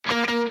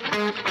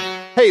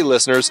Hey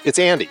listeners, it's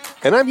Andy,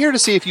 and I'm here to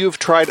see if you've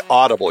tried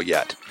Audible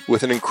yet.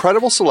 With an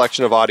incredible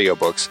selection of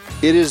audiobooks,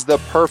 it is the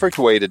perfect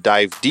way to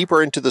dive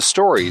deeper into the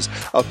stories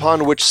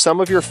upon which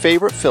some of your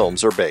favorite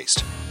films are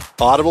based.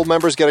 Audible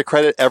members get a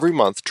credit every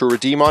month to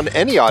redeem on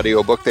any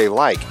audiobook they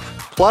like,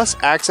 plus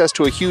access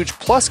to a huge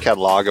Plus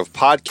catalog of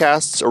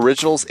podcasts,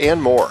 originals,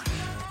 and more.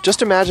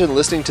 Just imagine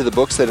listening to the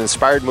books that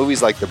inspired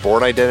movies like The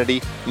Bourne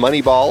Identity,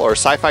 Moneyball, or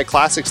sci-fi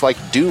classics like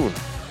Dune.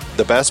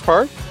 The best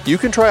part? You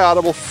can try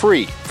Audible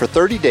free for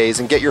 30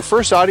 days and get your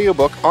first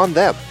audiobook on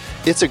them.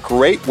 It's a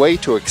great way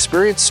to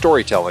experience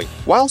storytelling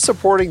while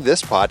supporting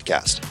this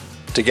podcast.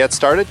 To get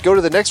started, go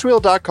to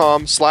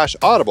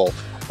thenextreel.com/audible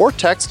or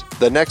text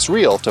The Next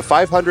Reel to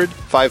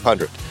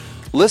 500-500.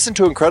 Listen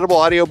to incredible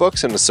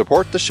audiobooks and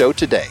support the show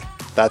today.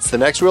 That's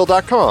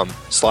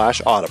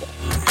thenextreel.com/audible.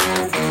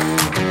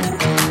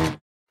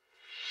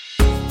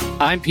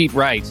 I'm Pete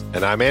Wright.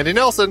 And I'm Andy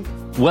Nelson.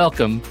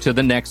 Welcome to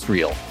The Next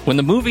Reel. When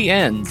the movie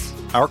ends,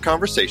 our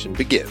conversation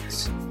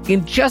begins.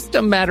 In just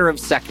a matter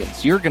of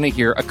seconds, you're going to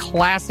hear a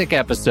classic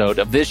episode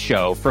of this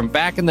show from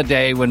back in the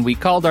day when we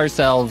called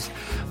ourselves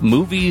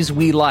Movies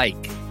We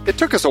Like. It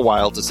took us a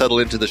while to settle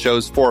into the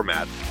show's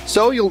format,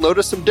 so you'll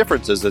notice some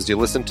differences as you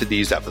listen to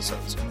these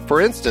episodes. For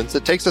instance,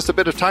 it takes us a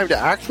bit of time to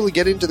actually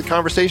get into the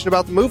conversation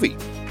about the movie.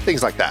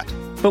 Things like that.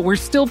 But we're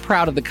still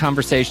proud of the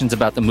conversations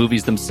about the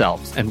movies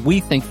themselves, and we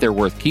think they're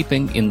worth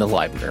keeping in the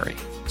library.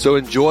 So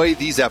enjoy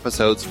these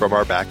episodes from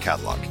our back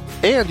catalog.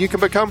 And you can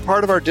become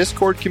part of our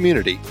Discord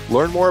community,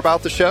 learn more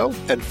about the show,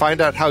 and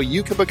find out how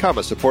you can become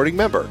a supporting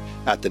member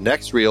at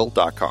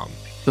thenextreel.com.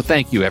 So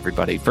thank you,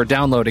 everybody, for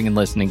downloading and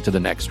listening to The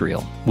Next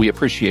Reel. We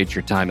appreciate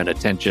your time and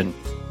attention,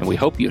 and we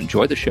hope you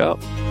enjoy the show.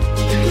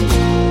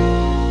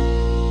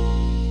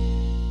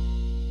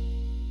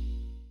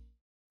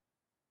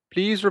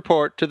 Please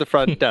report to the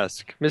front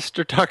desk.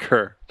 Mr.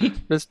 Tucker.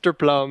 Mr.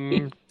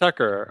 Plum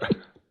Tucker.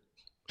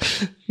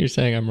 You're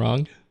saying I'm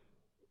wrong?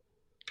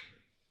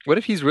 What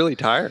if he's really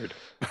tired?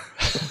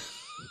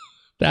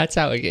 That's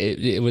how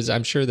it was.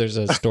 I'm sure there's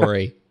a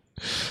story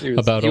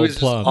about old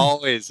Plum.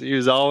 He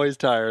was always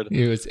tired.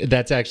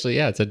 That's actually,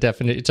 yeah,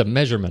 it's a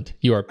measurement.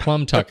 You are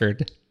plum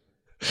tuckered.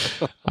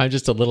 I'm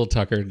just a little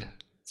tuckered.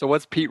 So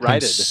what's Pete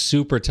Righted? I'm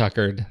super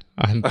tuckered.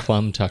 I'm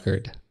plum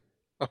tuckered.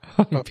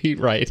 I'm Pete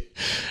Wright.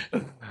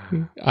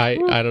 I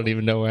don't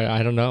even know.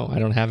 I don't know. I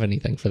don't have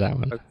anything for that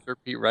one. I'm sure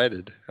Pete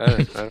Righted.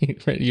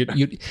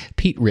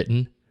 Pete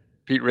Written.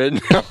 Pete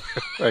Written?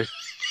 Right.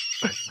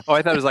 Oh,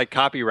 I thought it was like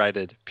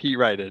copyrighted. Pete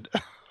Righted.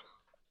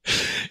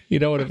 You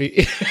know what it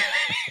be?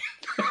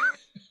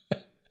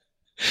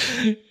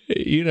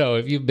 You know,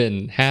 if you've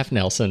been half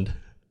Nelson,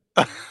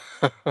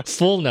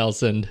 full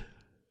Nelson,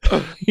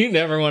 you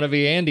never want to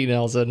be Andy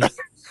Nelson.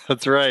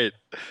 That's right.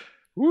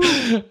 Woo.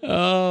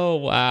 Oh,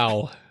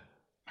 wow.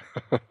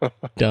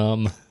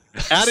 Dumb.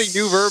 Adding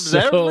new verbs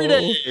every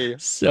day.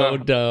 So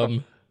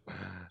dumb.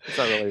 It's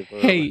not really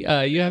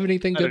hey, you have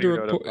anything good to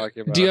report?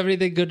 Do you have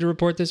anything good to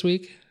report this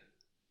week?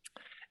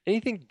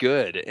 Anything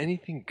good?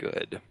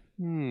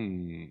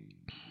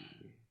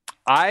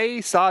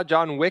 I saw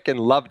John Wick and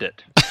loved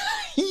it.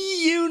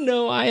 You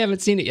know, I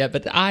haven't seen it yet,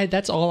 but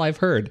that's all I've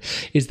heard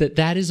is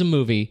that is a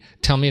movie.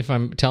 Tell me if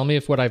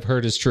what I've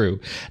heard is true.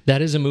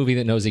 That is a movie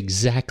that knows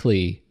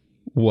exactly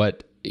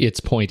what its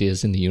point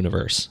is in the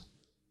universe.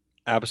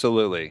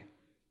 Absolutely.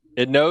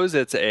 It knows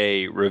it's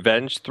a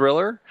revenge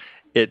thriller.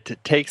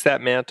 It takes that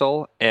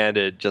mantle and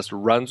it just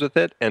runs with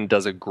it and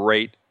does a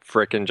great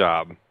frickin'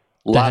 job.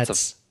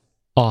 That's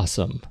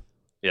awesome.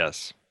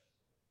 Yes.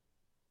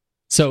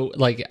 So,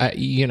 like,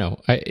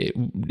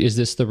 is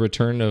this the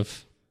return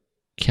of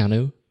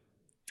Keanu?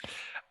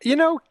 You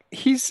know,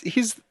 he's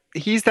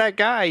that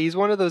guy. He's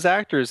one of those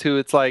actors who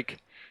it's like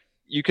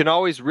you can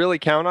always really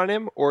count on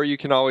him, or you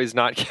can always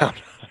not count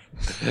on him.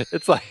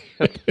 It's like,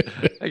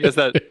 I guess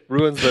that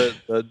ruins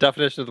the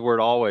definition of the word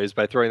always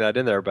by throwing that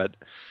in there, but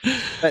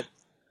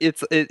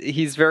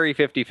he's very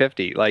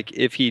 50-50. Like,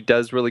 if he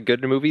does really good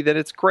in a movie, then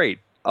it's great.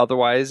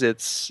 Otherwise,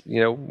 it's,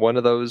 one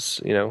of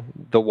those,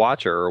 The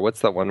Watcher, or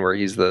what's that one where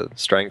he's the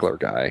strangler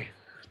guy?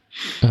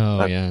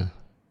 Oh, yeah.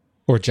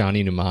 Or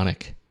Johnny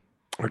Mnemonic.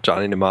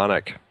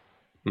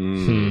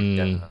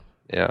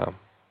 Yeah.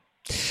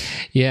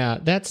 Yeah,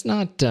 that's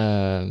not...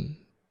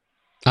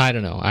 I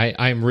don't know.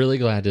 I'm really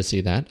glad to see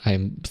that.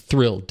 I'm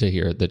thrilled to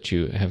hear that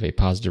you have a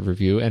positive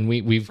review, and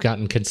we've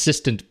gotten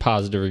consistent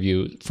positive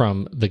review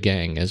from the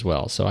gang as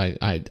well. So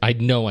I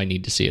know I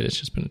need to see it. It's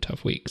just been a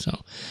tough week.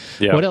 So,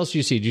 yeah. What else do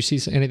you see? Did you see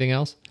anything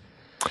else?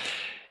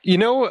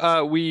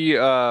 We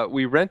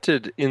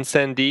rented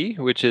Incendie,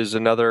 which is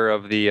another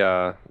of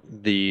the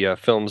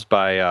films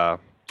by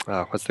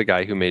what's the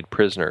guy who made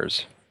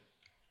Prisoners?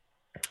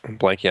 I'm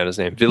blanking on his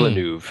name.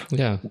 Villeneuve.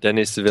 Yeah,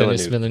 Denis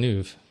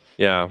Villeneuve.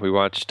 Yeah, we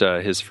watched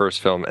his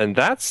first film, and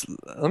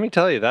let me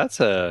tell you,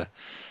 that's a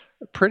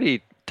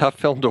pretty tough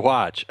film to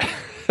watch.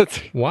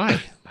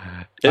 Why?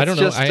 I don't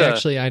know.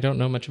 I don't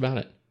know much about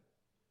it.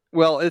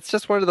 Well, it's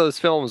just one of those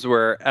films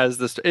where,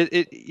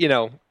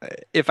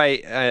 if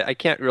I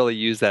can't really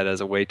use that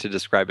as a way to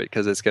describe it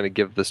because it's going to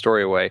give the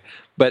story away,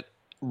 but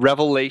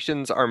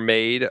revelations are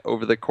made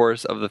over the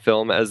course of the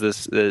film as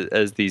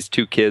these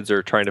two kids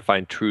are trying to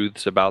find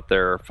truths about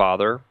their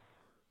father.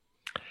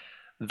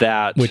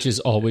 Which is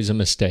always a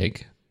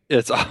mistake.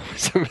 It's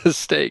always a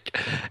mistake,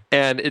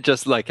 and it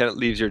just like kind of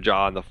leaves your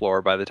jaw on the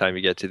floor by the time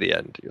you get to the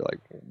end. You're like,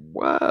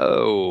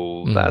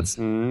 "Whoa, that's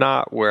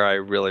not where I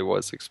really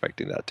was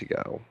expecting that to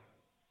go."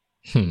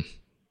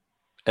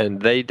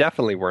 And they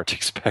definitely weren't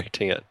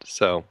expecting it.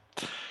 So,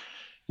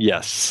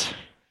 yes.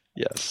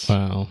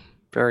 Wow.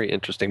 Very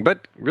interesting,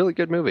 but really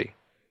good movie.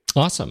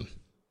 Awesome.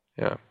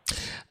 Yeah.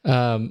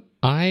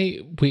 I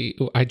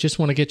just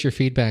want to get your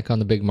feedback on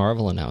the big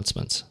Marvel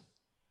announcements.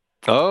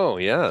 Oh,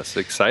 yes,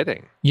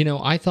 exciting.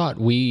 I thought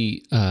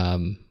we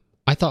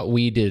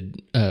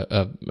did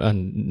a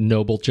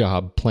noble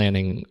job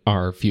planning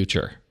our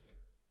future.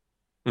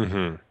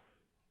 Mm-hmm.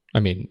 I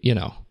mean,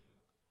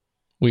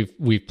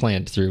 we've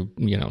planned through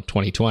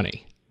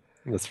 2020.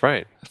 That's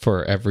right.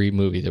 For every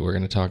movie that we're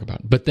going to talk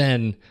about. But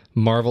then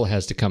Marvel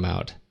has to come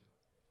out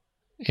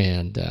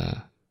and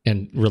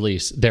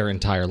release their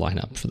entire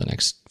lineup for the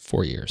next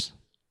 4 years.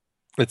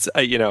 It's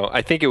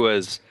I think it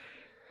was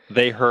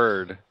they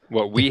heard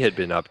what we had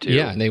been up to.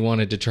 Yeah, and they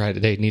wanted to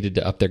they needed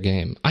to up their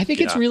game. I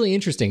think it's really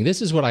interesting. This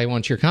is what I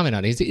want your comment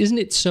on. Isn't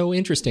it so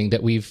interesting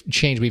that we've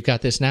changed? We've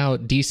got this now.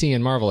 DC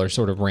and Marvel are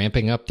sort of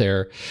ramping up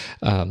their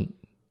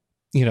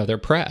their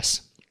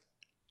press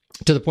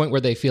to the point where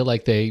they feel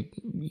like they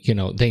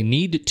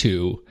need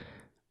to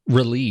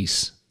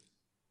release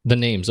the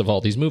names of all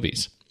these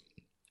movies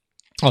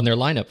on their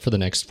lineup for the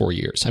next 4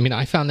 years. I mean,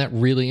 I found that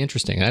really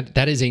interesting.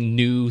 That is a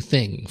new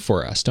thing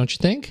for us, don't you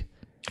think?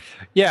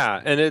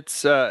 Yeah, and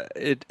it's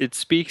it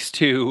speaks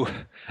to,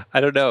 I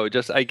don't know,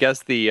 just I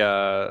guess the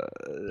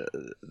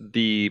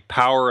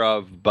power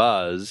of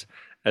buzz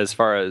as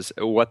far as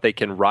what they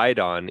can ride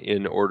on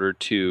in order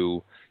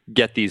to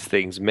get these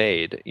things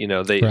made.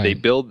 They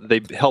build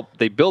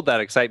that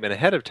excitement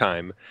ahead of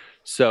time,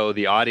 so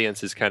the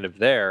audience is kind of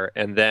there,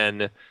 and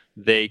then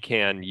they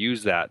can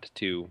use that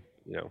to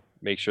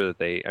make sure that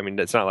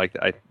it's not like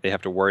they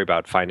have to worry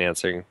about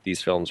financing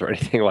these films or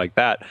anything like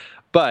that,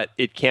 but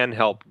it can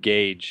help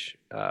gauge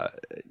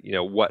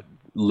what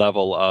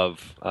level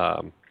of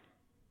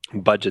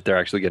budget they're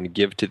actually going to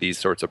give to these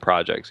sorts of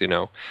projects.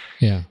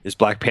 Is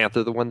Black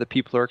Panther the one that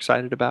people are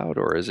excited about,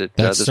 or is it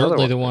that's this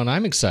certainly other one? The one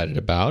I'm excited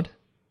about?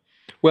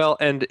 Well,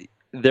 and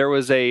there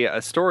was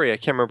a story, I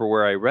can't remember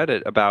where I read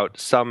it, about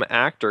some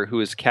actor who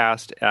was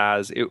cast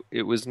as,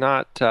 it was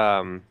not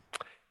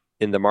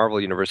in the Marvel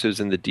universe, it was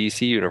in the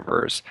DC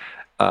universe.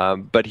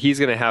 But he's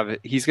going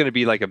to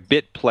be like a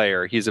bit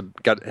player. He has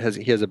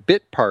a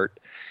bit part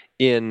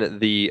in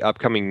the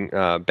upcoming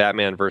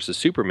Batman versus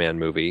Superman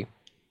movie,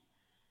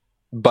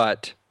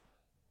 but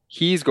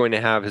he's going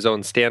to have his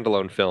own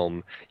standalone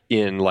film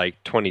in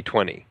like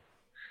 2020.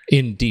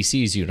 In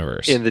DC's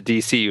universe. In the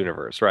DC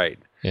universe, right.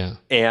 Yeah.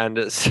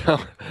 And so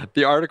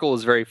the article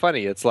is very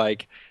funny. It's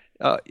like,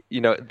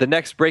 the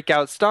next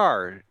breakout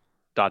star, ...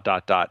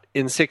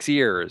 in 6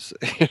 years.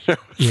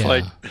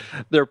 Like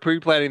they're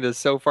pre-planning this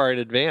so far in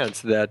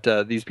advance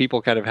that these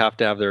people kind of have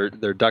to have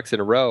their ducks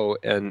in a row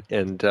and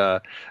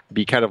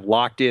be kind of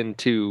locked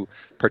into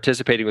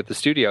participating with the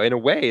studio. In a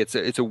way,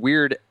 it's a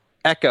weird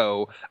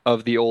echo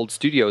of the old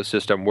studio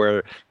system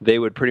where they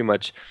would pretty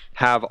much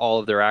have all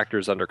of their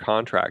actors under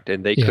contract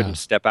and they couldn't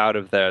step out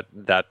of that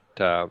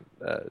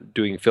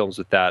doing films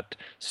with that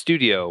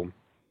studio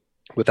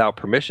without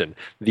permission.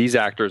 These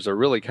actors are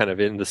really kind of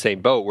in the same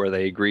boat where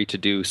they agree to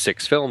do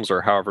 6 films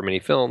or however many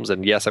films,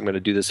 and yes, I'm going to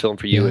do this film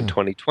for you in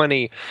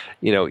 2020.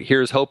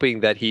 Here's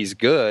hoping that he's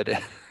good.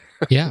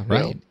 Yeah,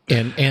 right.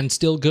 And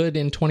still good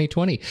in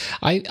 2020.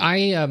 The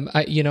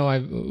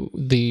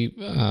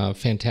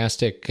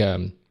fantastic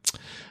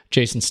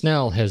Jason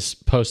Snell has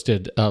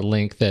posted a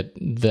link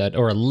that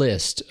or a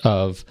list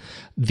of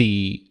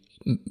the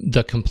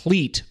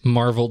complete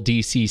Marvel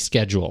DC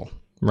schedule.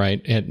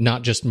 Right, and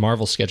not just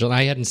Marvel schedule. And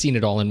I hadn't seen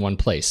it all in one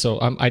place, so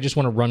I just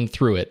want to run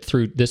through it.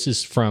 This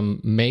is from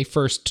May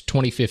 1st,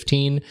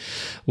 2015,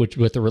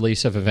 with the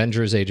release of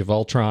Avengers: Age of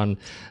Ultron,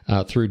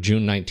 through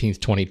June 19th,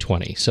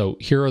 2020. So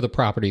here are the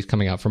properties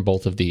coming out from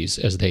both of these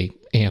as they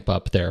amp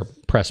up their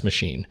press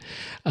machine: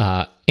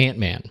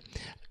 Ant-Man,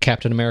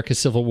 Captain America: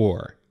 Civil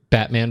War,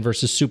 Batman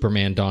vs.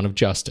 Superman: Dawn of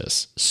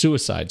Justice,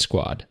 Suicide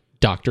Squad,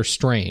 Doctor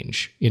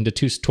Strange, into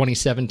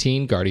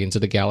 2017, Guardians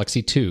of the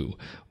Galaxy 2,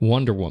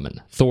 Wonder Woman,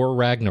 Thor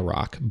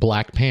Ragnarok,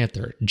 Black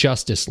Panther,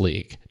 Justice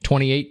League,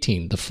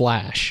 2018, The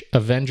Flash,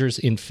 Avengers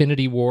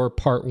Infinity War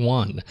Part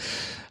 1,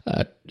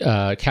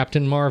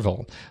 Captain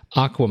Marvel,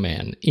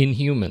 Aquaman,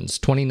 Inhumans,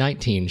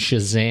 2019,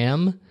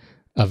 Shazam,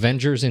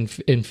 Avengers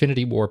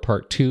Infinity War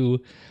Part 2,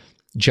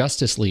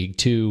 Justice League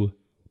 2,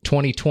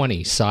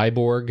 2020,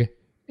 Cyborg,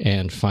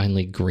 and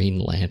finally Green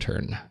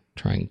Lantern,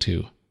 trying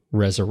to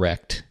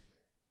resurrect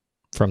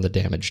from the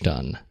damage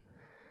done.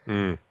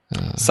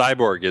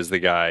 Cyborg is the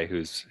guy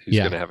who's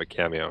going to have a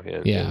cameo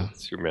in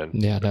Superman.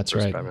 Yeah, that's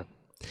right.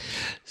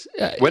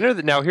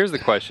 Now here's the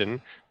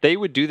question: they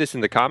would do this in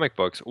the comic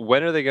books.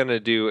 When are they going to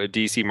do a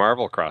DC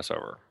Marvel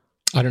crossover?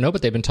 I don't know,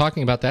 but they've been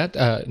talking about that.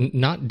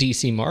 Not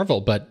DC Marvel,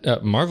 but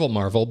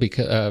Marvel,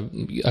 because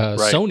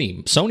Right.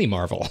 Sony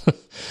Marvel.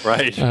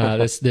 Right.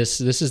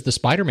 This is the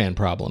Spider-Man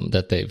problem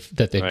that they've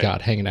Right.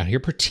 got hanging out here,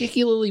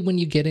 particularly when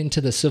you get into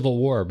the Civil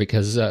War,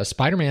 because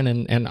Spider-Man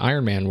and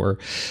Iron Man were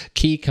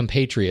key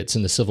compatriots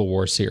in the Civil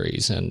War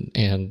series, and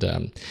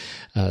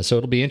so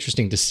it'll be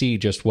interesting to see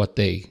just what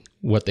they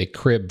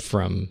crib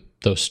from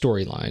those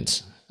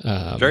storylines.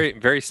 Very,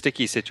 very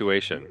sticky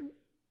situation.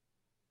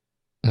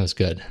 That was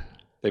good.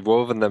 They've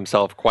woven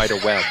themselves quite a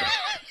web.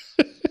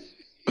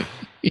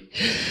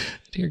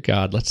 Dear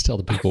God, let's tell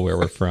the people where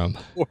we're from.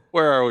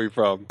 Where are we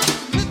from?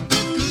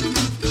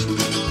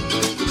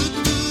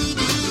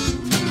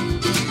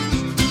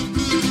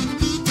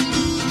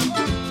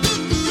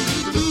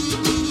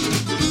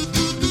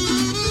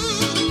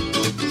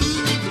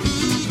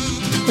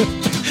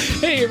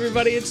 Hey,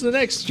 everybody, it's the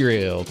Next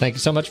Reel. Thank you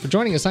so much for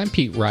joining us. I'm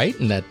Pete Wright,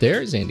 and that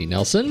there's Andy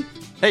Nelson.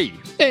 Hey.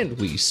 And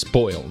we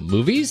spoil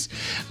movies.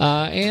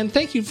 And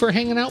thank you for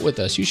hanging out with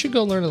us. You should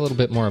go learn a little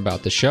bit more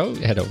about the show.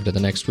 Head over to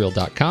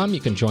thenextreel.com. You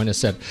can join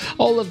us at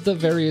all of the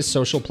various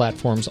social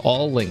platforms,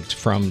 all linked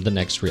from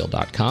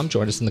thenextreel.com.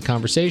 Join us in the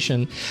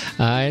conversation.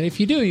 And if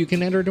you do, you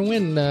can enter to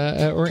win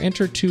or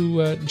enter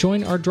to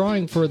join our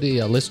drawing for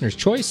the Listener's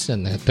Choice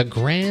and the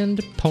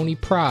Grand Pony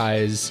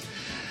Prize.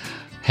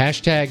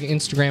 Hashtag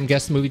Instagram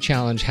Guess the Movie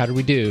Challenge. How do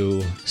we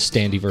do?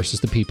 Standy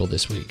versus the people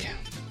this week.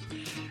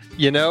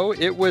 You know,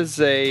 it was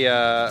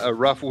a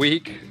rough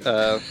week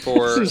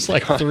for. This is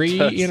like contest.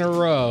 3 in a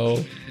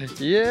row.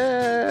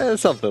 Yeah,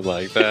 something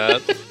like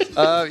that.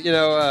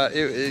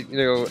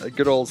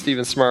 Good old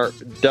Stephen Smart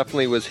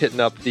definitely was hitting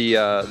up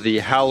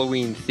the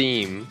Halloween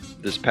theme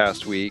this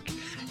past week,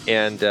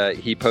 and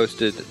he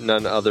posted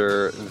none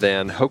other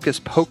than Hocus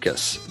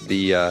Pocus,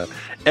 the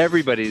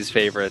everybody's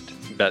favorite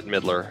Bette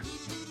Midler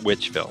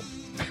witch film.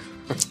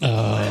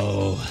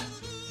 Oh.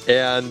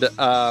 And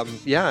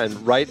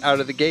and right out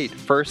of the gate,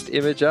 first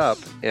image up,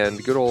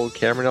 and good old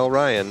Cameron L.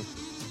 Ryan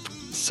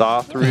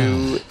saw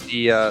through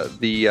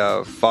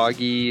the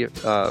foggy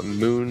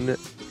moon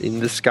in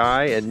the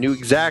sky and knew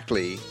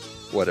exactly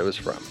what it was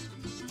from.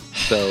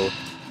 So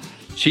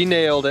she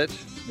nailed it.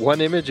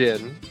 One image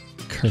in.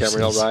 Curses.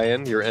 Cameron L.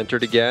 Ryan, you're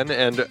entered again,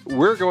 and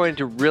we're going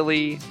to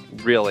really,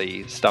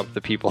 really stump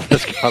the people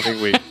this coming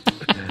week.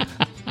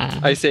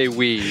 I say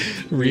we.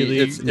 Really,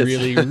 It's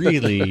really,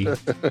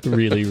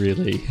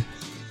 really.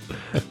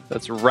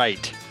 That's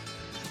right.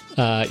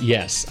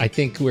 Yes, I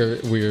think we're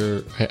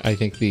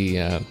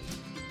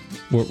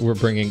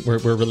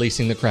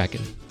releasing the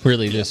Kraken.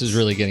 Really, this is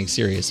really getting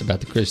serious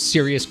about the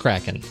serious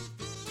Kraken.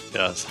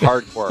 Yes,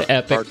 hardcore. The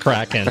epic hardcore.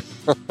 Kraken.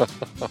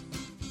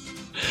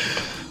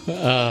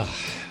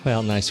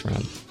 Well, nice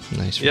run.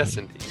 Nice run. Yes,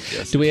 indeed.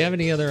 Yes. Do we have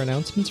any other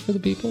announcements for the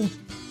people?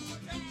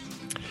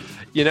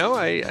 You know,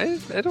 I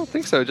don't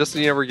think so. Just,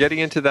 we're getting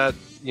into that,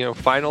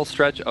 final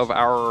stretch of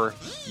our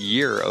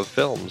year of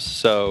films.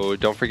 So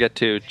don't forget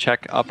to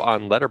check up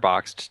on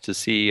Letterboxd to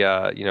see,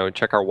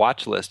 check our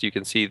watch list. You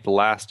can see the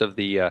last of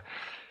the,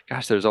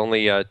 there's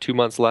only 2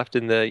 months left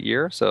in the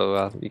year.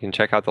 So you can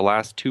check out the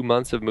last 2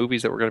 months of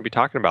movies that we're going to be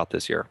talking about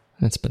this year.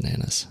 That's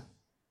bananas.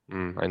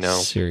 I know.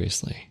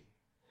 Seriously.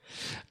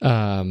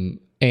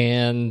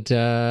 And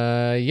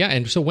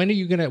so when are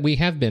you gonna? We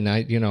have been.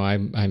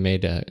 I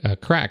made a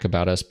crack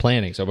about us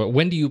planning. So, but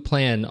when do you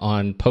plan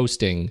on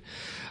posting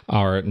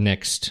our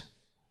next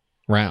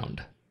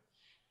round?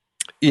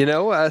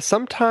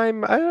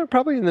 Sometime,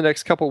 probably in the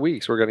next couple of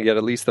weeks, we're going to get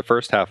at least the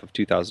first half of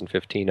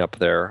 2015 up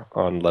there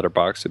on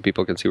Letterboxd, so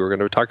people can see what we're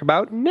going to talk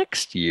about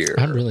next year.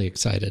 I'm really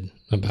excited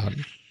about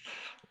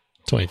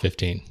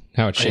 2015.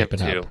 How it's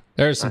shaping up.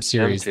 There are some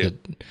series that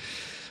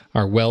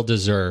are well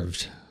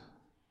deserved.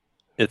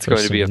 It's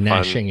going to be a fun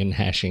gnashing and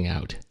hashing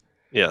out.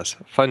 Yes,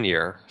 fun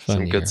year.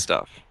 Good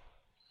stuff.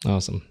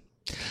 Awesome.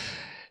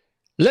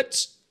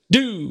 Let's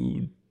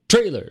do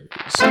trailers.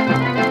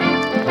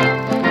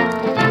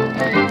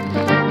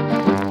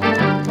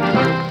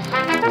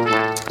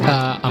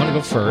 I'm going to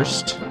go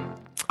first.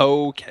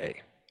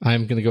 Okay.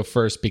 I'm going to go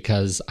first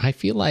because I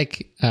feel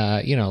like,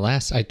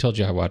 I told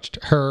you I watched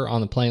Her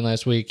on the plane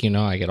last week.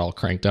 I get all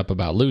cranked up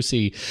about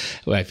Lucy.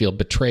 I feel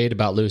betrayed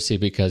about Lucy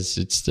because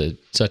it's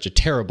such a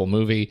terrible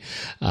movie.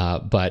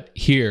 But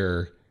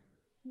here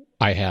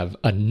I have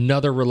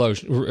another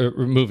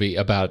movie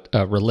about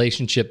a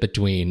relationship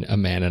between a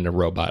man and a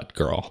robot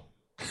girl.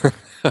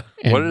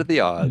 What are the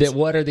odds?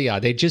 What are the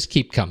odds? They just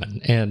keep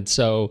coming. And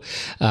so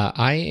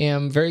I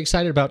am very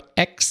excited about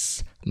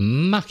Ex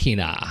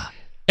Machina.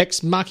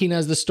 Ex Machina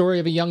is the story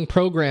of a young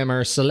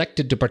programmer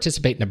selected to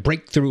participate in a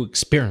breakthrough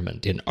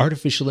experiment in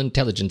artificial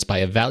intelligence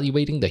by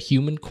evaluating the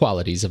human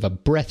qualities of a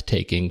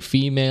breathtaking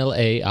female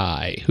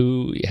AI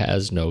who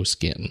has no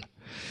skin.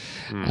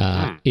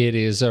 Mm-hmm. It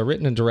is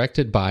written and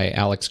directed by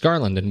Alex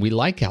Garland, and we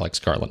like Alex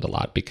Garland a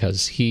lot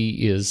because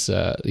he's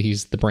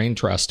the brain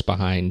trust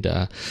behind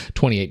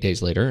 28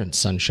 Days Later and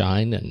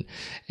Sunshine,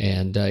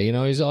 and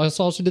he's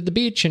also did The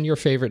Beach and your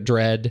favorite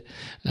Dread.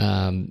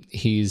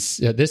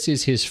 This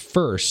is his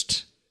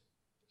first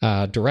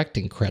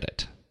directing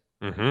credit.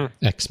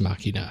 Ex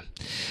Machina.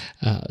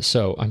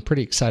 So I'm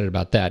pretty excited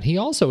about that. He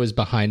also is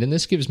behind, and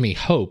this gives me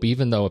hope,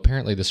 even though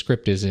apparently the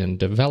script is in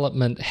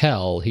development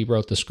hell. He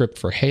wrote the script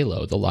for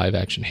Halo, the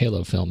live-action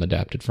Halo film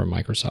adapted from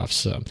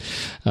Microsoft's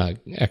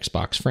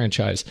Xbox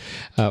franchise,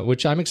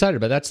 which I'm excited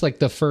about. That's like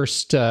the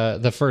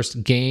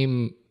first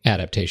game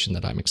adaptation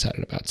that I'm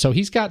excited about. So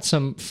he's got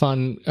some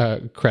fun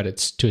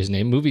credits to his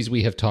name, movies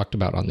we have talked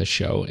about on this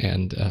show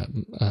and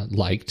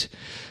liked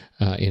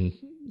in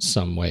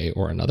some way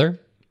or another.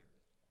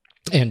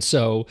 And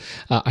so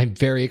I'm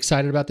very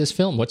excited about this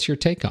film. What's your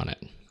take on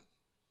it?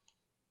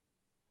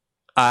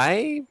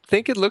 I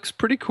think it looks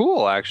pretty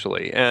cool,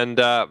 actually. And,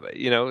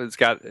 it's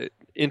got an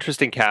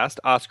interesting cast.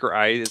 Oscar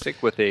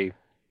Isaac with a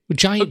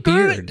giant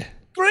beard.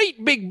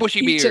 Great big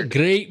bushy beard. It's a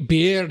great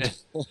beard.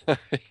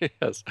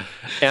 Yes.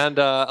 And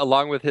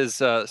along with his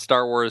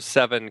Star Wars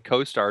 7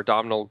 co-star,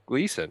 Domhnall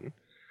Gleeson,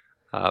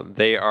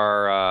 they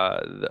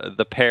are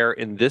the pair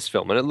in this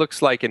film. And it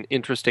looks like an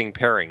interesting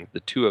pairing, the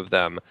two of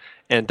them.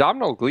 And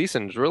Domhnall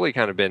Gleeson's really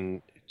kind of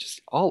been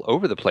just all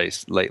over the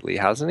place lately,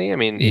 hasn't he? I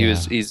mean,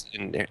 he's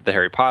in the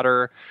Harry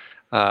Potter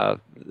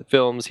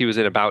films. He was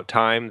in About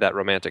Time, that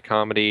romantic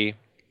comedy.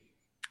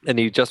 And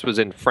he just was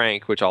in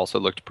Frank, which also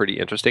looked pretty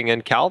interesting,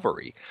 and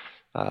Calvary.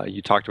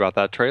 You talked about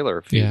that trailer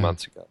a few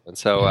months ago. And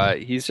so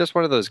he's just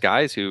one of those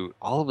guys who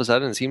all of a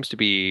sudden seems to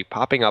be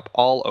popping up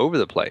all over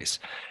the place.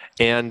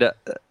 And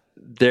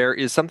there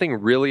is something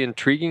really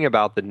intriguing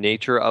about the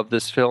nature of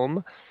this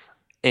film.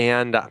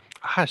 And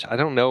I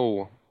don't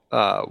know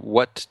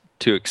what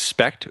to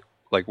expect,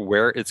 like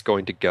where it's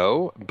going to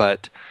go,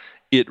 but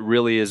it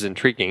really is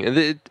intriguing. And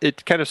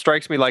it kind of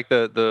strikes me like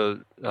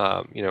the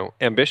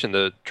Ambition,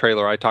 the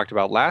trailer I talked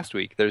about last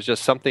week. There's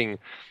just something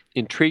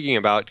intriguing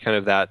about kind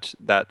of that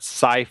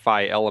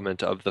sci-fi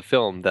element of the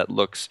film that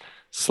looks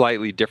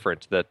slightly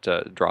different, that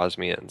draws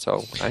me in.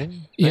 So I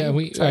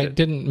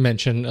didn't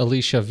mention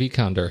Alicia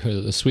Vikander,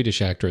 the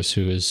Swedish actress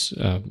who is,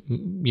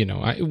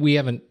 we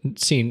haven't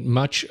seen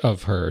much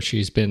of her.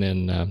 She's been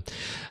in,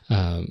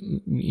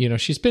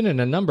 she's been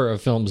in a number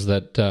of films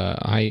that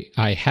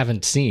I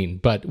haven't seen.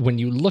 But when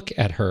you look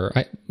at her,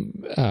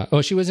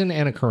 she was in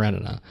Anna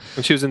Karenina.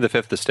 And she was in The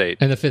Fifth Estate.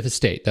 And The Fifth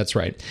Estate, that's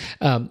right.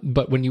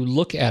 But when you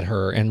look at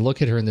her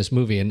in this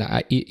movie, and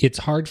it's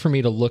hard for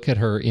me to look at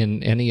her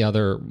in any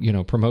other,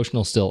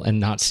 promotional still and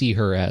not see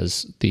her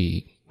as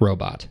the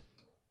robot.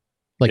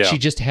 She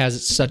just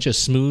has such a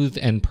smooth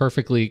and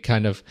perfectly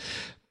kind of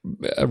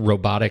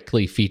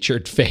robotically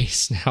featured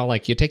face. Now,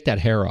 like, you take that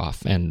hair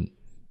off and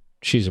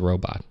she's a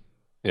robot.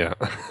 Yeah.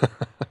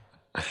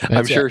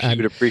 I'm sure she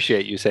would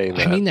appreciate you saying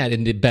that. I mean that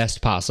in the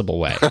best possible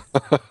way.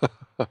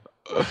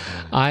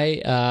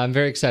 I'm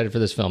very excited for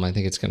this film. I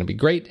think it's going to be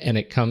great, and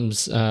it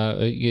comes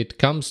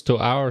to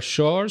our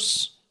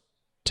shores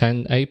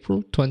 10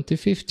 April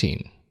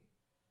 2015.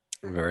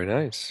 Very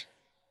nice.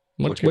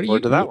 Looking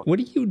forward to that one. What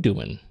are you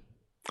doing?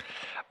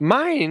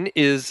 Mine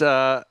is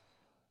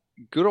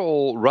good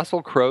old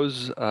Russell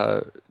Crowe's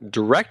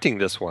directing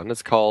this one.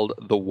 It's called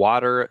The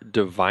Water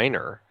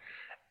Diviner.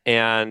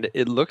 And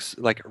it looks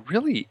like a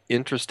really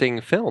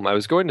interesting film. I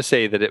was going to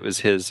say that it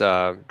was his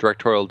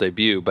directorial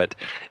debut, but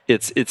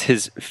it's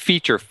his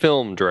feature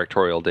film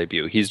directorial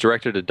debut. He's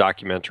directed a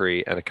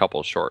documentary and a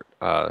couple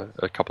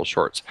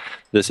shorts.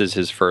 This is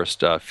his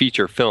first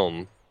feature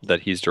film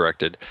that he's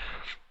directed.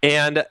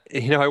 And,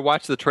 I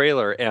watched the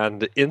trailer,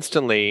 and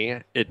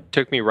instantly it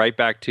took me right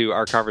back to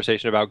our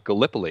conversation about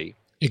Gallipoli.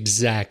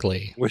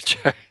 Exactly. Which,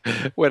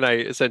 when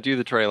I sent you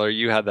the trailer,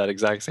 you had that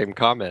exact same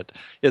comment.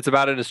 It's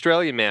about an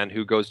Australian man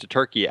who goes to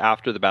Turkey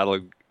after the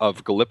Battle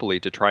of Gallipoli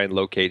to try and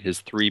locate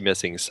his 3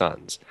 missing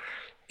sons.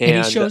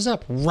 And he shows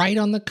up right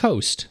on the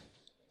coast,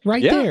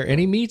 there, and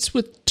he meets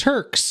with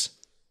Turks.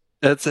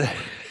 It's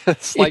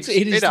like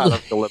straight out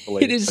of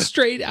Gallipoli. It is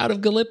straight out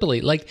of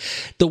Gallipoli. Like,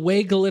 the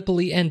way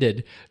Gallipoli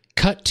ended,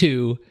 cut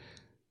to,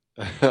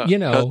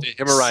 him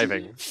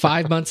arriving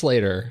 5 months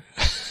later.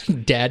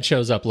 Dad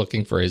shows up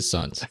looking for his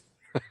sons.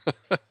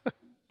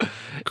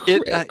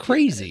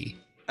 Crazy.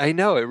 I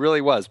know, it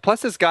really was.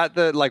 Plus, it's got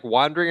the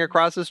wandering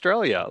across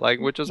Australia,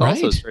 which is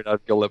also straight out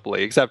of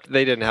Gallipoli, except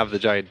they didn't have the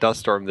giant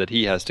dust storm that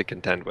he has to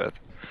contend with.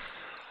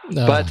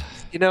 But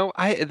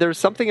there's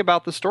something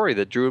about the story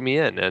that drew me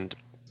in, and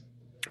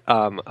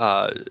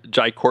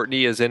Jai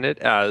Courtney is in it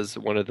as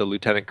one of the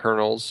lieutenant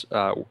colonels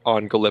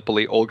on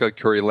Gallipoli. Olga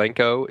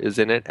Kurilenko is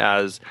in it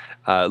as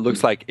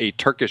looks like a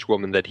Turkish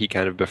woman that he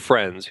kind of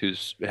befriends,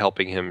 who's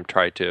helping him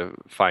try to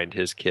find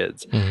his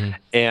kids. Mm-hmm.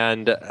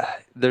 And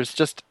there's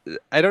just,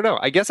 I don't know,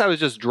 I guess I was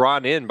just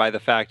drawn in by the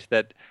fact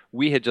that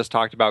we had just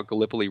talked about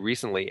Gallipoli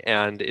recently,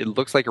 and it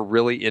looks like a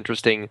really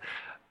interesting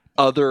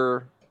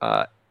other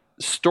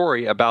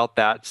story about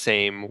that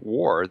same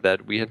war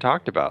that we had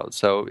talked about.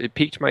 So it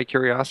piqued my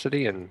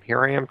curiosity, and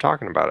here I am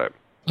talking about it.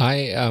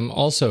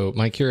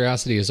 My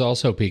curiosity is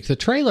also piqued. The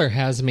trailer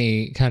has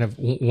me kind of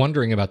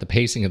wondering about the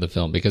pacing of the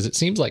film, because it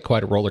seems like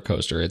quite a roller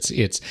coaster. It's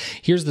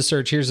here's the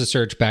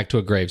search, back to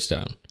a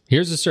gravestone.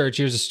 Here's a search.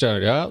 Here's a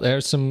start. Oh,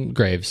 there's some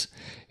graves.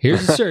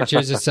 Here's a search.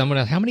 Here's someone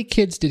else. How many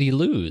kids did he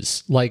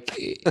lose? Like,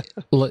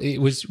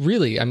 it was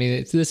really. I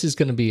mean, this is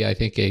going to be, I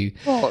think, a.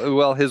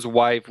 Well, his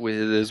wife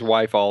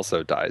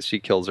also dies. She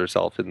kills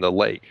herself in the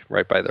lake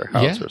right by their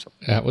house or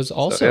something. That was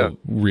also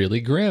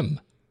really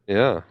grim.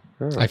 Yeah.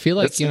 I feel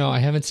like I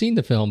haven't seen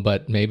the film,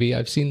 but maybe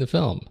I've seen the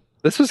film.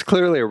 This was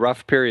clearly a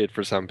rough period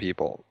for some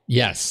people.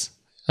 Yes,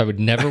 I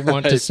would never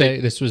want to say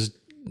this was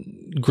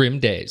grim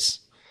days.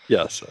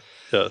 Yes.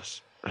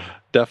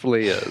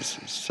 Definitely is.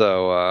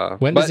 So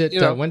when does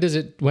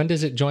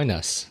it join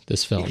us,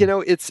 this film?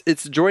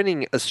 It's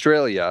joining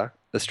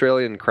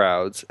Australian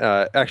crowds.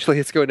 Actually,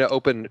 it's going to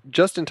open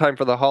just in time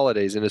for the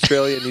holidays in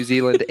Australia, New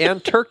Zealand,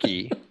 and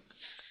Turkey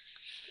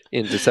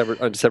on December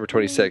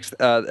 26th.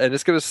 And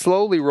it's going to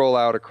slowly roll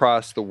out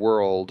across the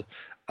world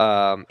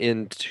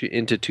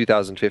into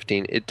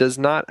 2015. It does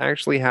not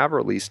actually have a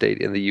release date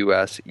in the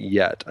U.S.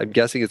 yet. I'm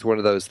guessing it's one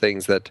of those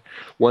things that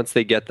once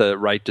they get the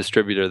right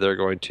distributor, they're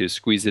going to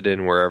squeeze it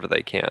in wherever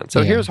they can.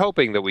 So here's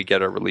hoping that we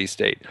get a release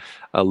date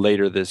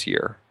later this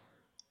year.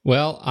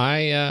 Well,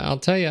 I'll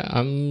tell you,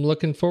 I'm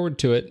looking forward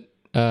to it.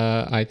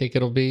 I think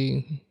it'll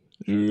be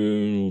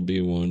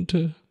one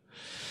to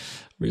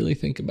really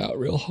think about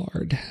real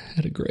hard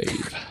at a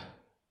grave.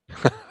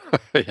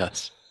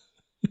 Yes.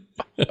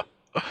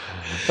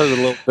 There's a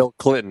little Bill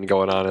Clinton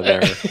going on in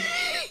there.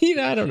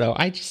 I don't know.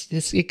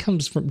 It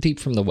comes from deep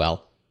from the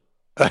well.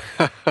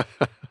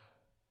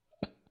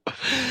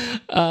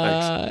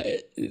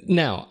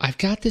 Now, I've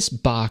got this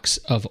box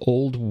of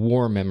old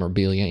war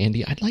memorabilia,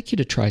 Andy. I'd like you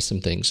to try some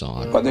things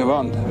on. What do you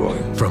want, boy?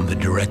 From the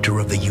director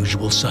of The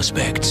Usual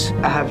Suspects.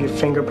 I have your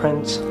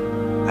fingerprints.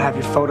 I have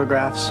your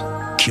photographs.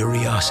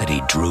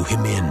 Curiosity drew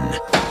him in.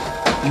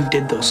 You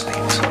did those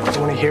things. I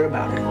want to hear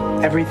about it.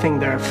 Everything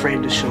they're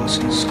afraid to show us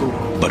in school.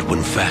 But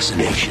when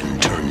fascination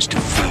turns to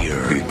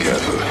fear... Be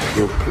careful.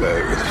 You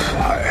play with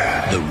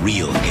fire. The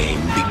real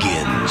game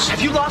begins.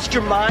 Have you lost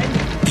your mind?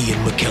 Ian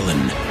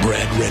McKellen,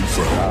 Brad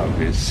Renfro. Now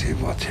we'll see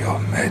what you're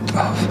made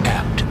of.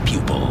 Apt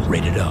Pupil,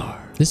 rated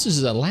R. This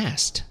is the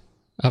last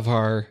of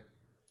our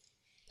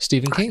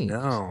Stephen King.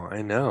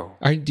 I know.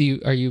 Are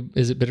you?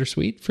 Is it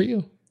bittersweet for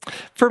you?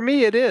 For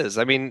me, it is.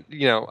 I mean,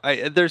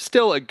 there's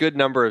still a good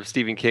number of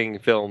Stephen King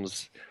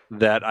films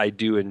that I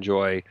do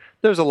enjoy.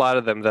 There's a lot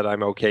of them that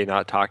I'm okay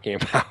not talking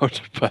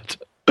about,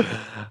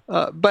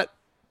 but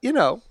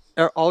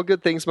all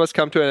good things must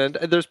come to an end.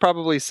 There's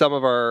probably some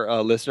of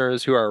our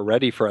listeners who are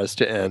ready for us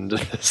to end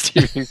the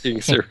Stephen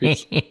King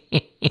series,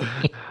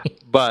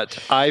 but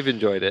I've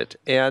enjoyed it,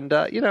 and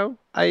I'm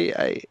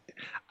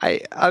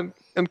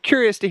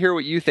curious to hear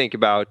what you think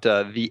about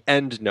the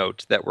end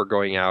note that we're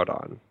going out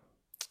on.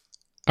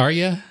 Are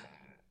you?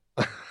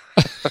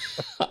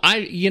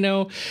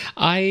 I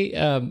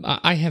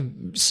have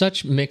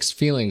such mixed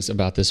feelings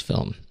about this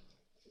film.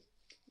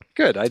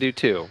 Good, I do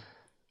too.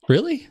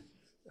 Really?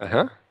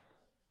 Uh-huh.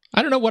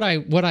 I don't know what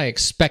I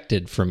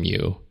expected from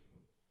you.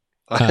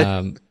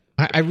 I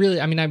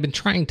really, I've been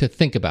trying to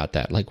think about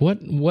that. Like,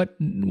 what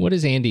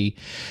is Andy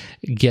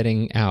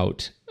getting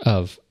out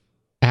of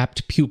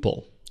Apt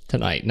Pupil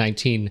tonight?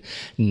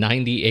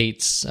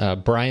 1998's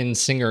Bryan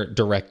Singer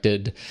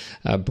directed,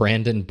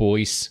 Brandon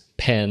Boyce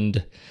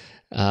penned,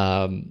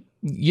 Nazi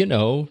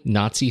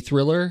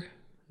thriller,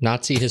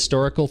 Nazi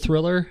historical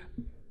thriller,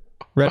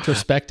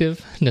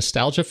 retrospective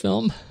nostalgia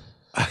film,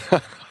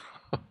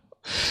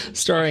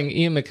 starring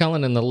Ian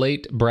McKellen and the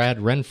late Brad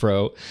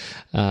Renfro,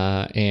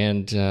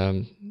 and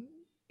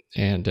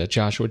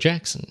Joshua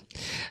Jackson.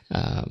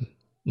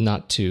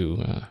 Not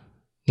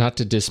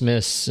to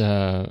dismiss,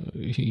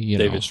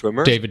 David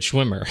Schwimmer. David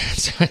Schwimmer.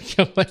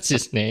 What's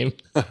his name?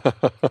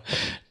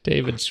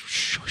 David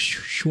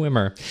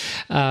Schwimmer.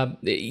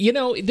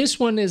 This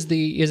one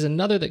is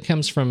another that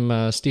comes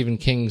from Stephen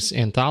King's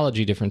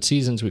anthology, Different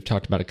Seasons. We've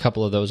talked about a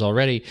couple of those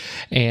already,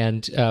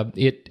 and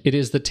it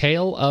is the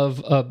tale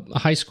of a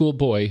high school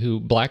boy who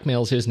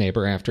blackmails his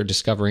neighbor after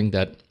discovering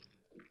that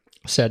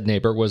said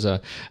neighbor was a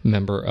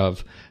member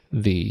of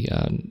the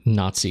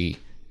Nazi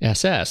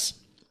SS.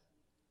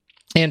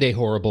 And a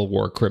horrible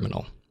war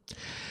criminal.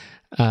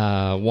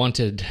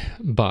 Wanted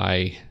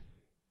by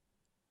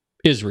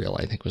Israel,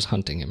 I think, was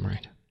hunting him,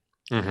 right?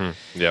 Mm-hmm.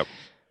 Yep.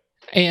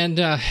 And,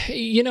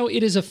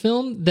 it is a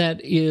film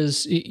that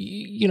is,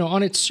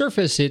 on its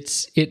surface,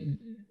 it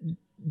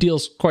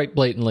deals quite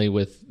blatantly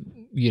with,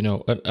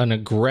 an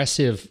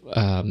aggressive,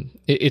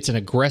 it's an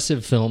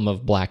aggressive film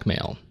of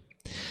blackmail,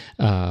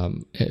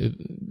 of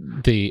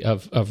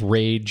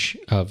rage,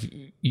 of,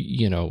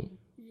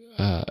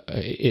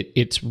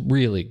 it's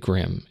really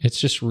grim. It's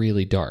just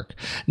really dark.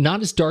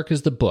 Not as dark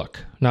as the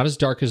book, not as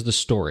dark as the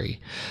story.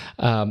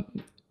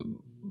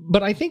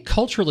 But I think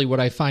culturally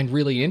what I find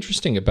really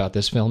interesting about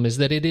this film is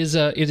that it is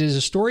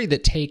a story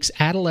that takes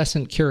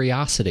adolescent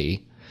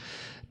curiosity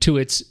to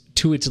its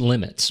to its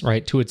limits,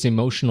 right? To its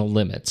emotional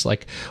limits.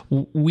 Like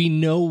we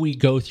know we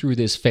go through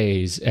this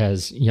phase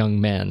as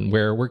young men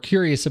where we're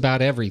curious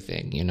about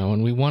everything,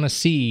 and we want to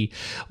see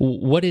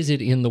what is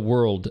it in the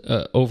world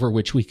over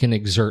which we can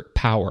exert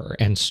power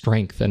and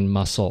strength and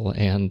muscle,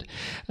 and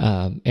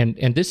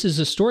this is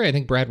a story I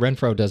think Brad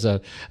Renfro does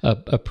a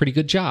pretty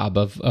good job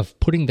of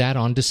putting that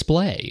on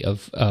display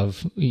of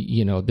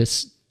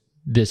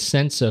this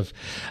sense of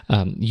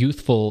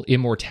youthful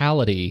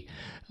immortality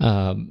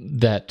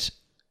that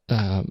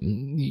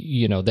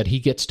he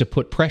gets to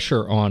put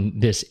pressure on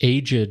this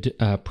aged,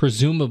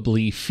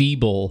 presumably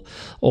feeble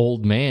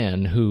old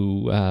man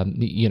who,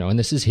 and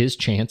this is his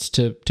chance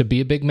to be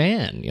a big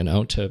man,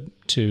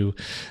 to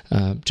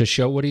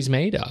show what he's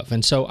made of.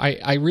 And so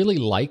I really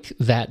like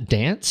that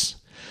dance.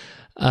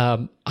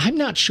 I'm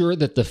not sure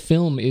that the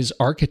film is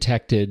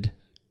architected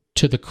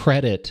to the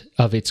credit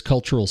of its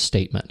cultural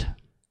statement.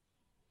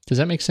 Does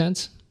that make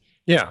sense?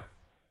 Yeah.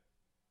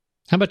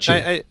 How about you?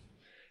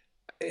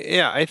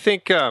 I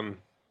think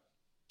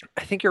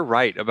you're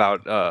right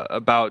about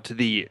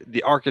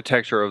the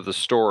architecture of the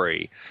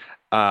story.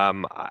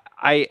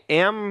 I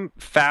am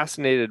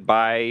fascinated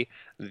by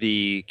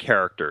the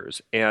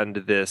characters and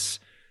this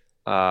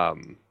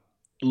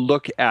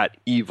look at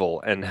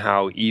evil and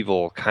how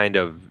evil kind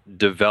of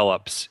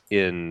develops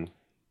in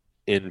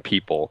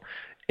people,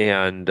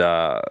 and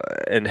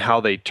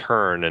how they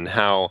turn, and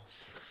how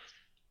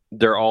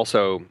there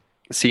also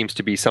seems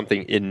to be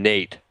something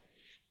innate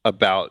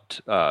about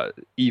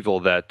evil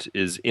that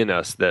is in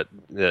us that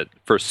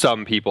for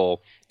some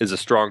people is a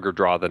stronger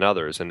draw than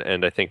others.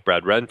 And I think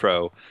Brad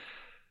Renfro,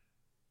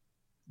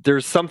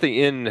 there's something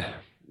in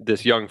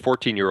this young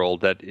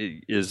 14-year-old that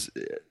is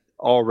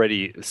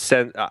already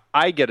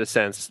I get a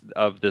sense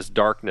of this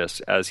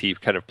darkness as he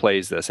kind of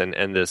plays this,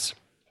 and this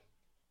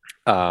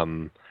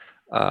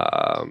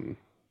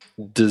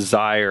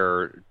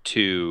desire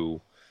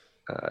to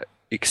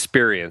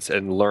experience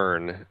and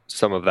learn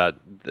some of that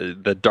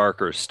the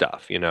darker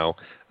stuff, kind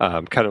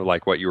of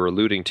like what you were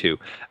alluding to.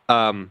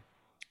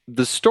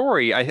 The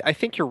story, I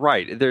think you're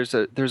right. There's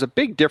a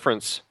big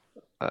difference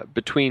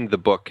between the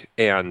book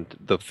and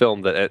the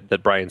film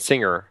that Bryan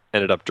Singer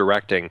ended up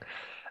directing.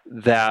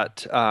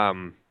 That I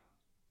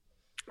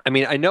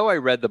know I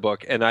read the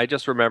book, and I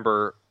just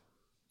remember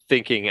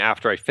thinking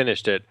after I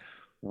finished it,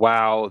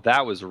 wow,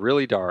 that was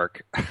really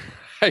dark.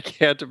 I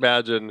can't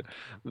imagine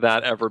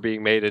that ever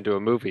being made into a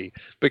movie,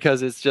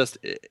 because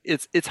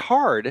it's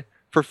hard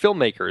for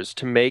filmmakers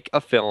to make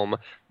a film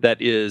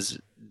that is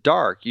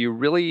dark.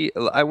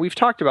 We've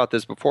talked about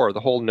this before,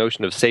 the whole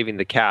notion of saving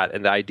the cat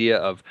and the idea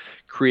of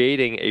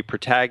creating a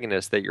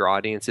protagonist that your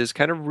audience is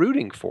kind of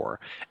rooting for.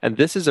 And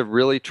this is a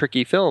really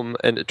tricky film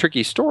and a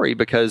tricky story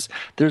because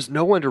there's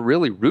no one to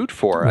really root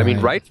for. Right. I mean,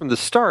 right from the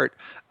start,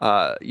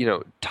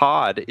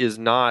 Todd is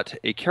not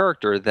a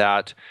character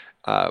that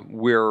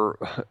we're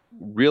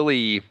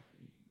really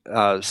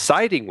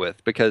siding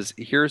with, because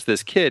here's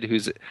this kid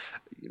who's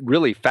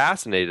really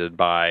fascinated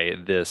by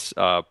this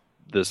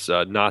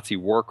Nazi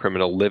war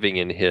criminal living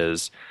in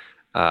his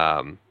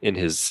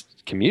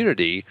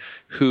community,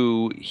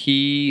 who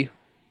he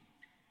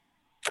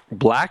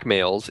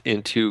blackmails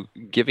into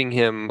telling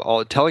him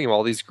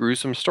all these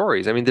gruesome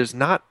stories. I mean, there's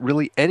not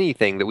really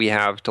anything that we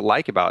have to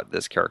like about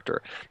this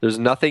character. There's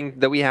nothing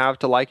that we have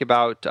to like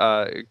about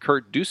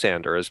Kurt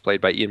Dusander, as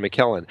played by Ian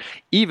McKellen,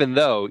 even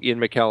though Ian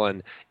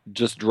McKellen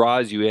just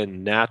draws you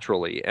in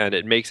naturally, and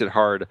it makes it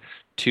hard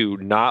to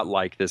not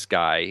like this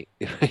guy.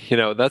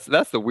 That's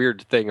the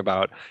weird thing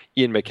about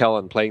Ian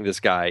McKellen playing this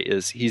guy,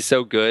 is he's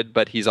so good,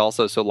 but he's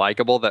also so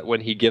likable that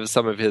when he gives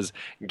some of his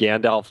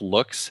Gandalf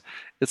looks,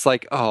 it's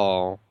like,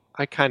 oh,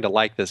 I kind of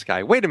like this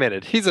guy. Wait a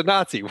minute, he's a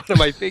Nazi. What am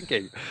I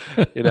thinking?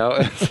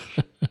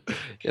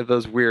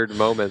 Those weird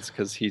moments,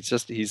 because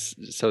he's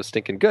so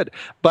stinking good.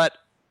 But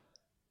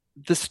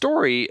the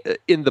story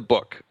in the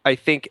book, I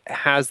think,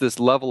 has this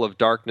level of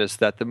darkness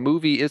that the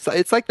movie, it's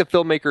like the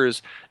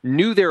filmmakers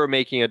knew they were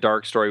making a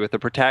dark story with a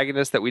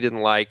protagonist that we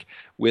didn't like,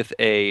 with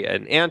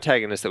an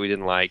antagonist that we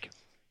didn't like.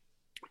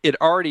 It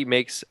already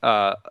makes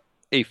a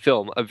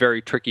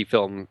very tricky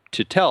film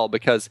to tell,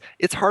 because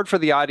it's hard for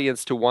the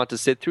audience to want to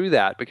sit through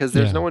that, because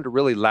there's no one to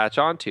really latch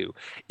onto.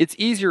 It's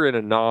easier in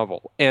a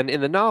novel, and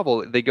in the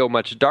novel they go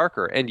much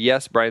darker. And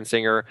yes, Bryan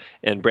Singer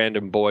and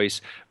Brandon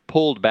Boyce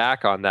pulled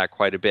back on that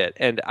quite a bit,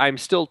 and I'm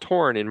still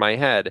torn in my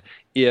head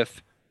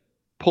if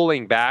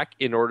pulling back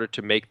in order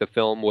to make the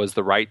film was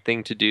the right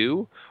thing to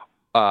do.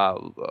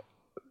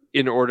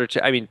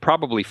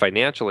 Probably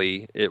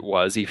financially it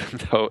was,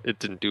 even though it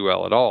didn't do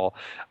well at all.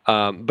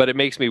 But it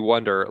makes me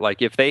wonder,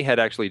 like, if they had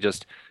actually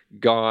just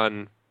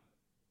gone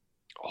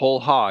whole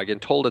hog and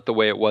told it the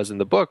way it was in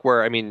the book,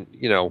 where,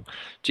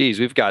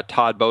 we've got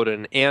Todd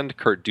Bowden and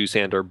Kurt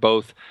Dusander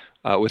both,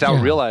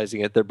 without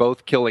realizing it, they're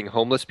both killing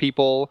homeless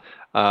people.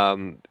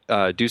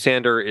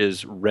 Dusander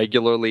is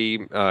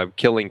regularly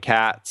killing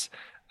cats.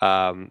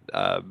 Bowden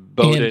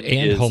and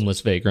is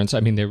homeless vagrants. I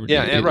mean, they were.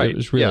 right. It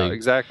was really,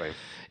 exactly.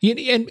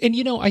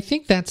 And I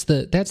think that's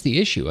the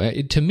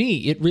issue. To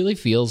me, it really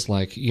feels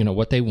like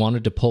what they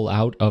wanted to pull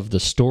out of the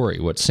story,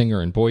 what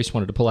Singer and Boyce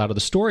wanted to pull out of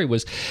the story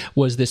was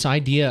this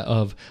idea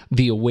of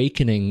the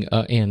awakening,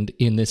 and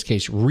in this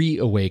case,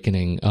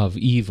 reawakening of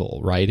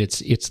evil. Right?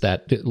 It's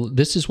that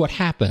this is what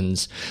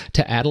happens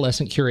to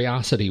adolescent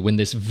curiosity when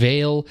this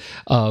veil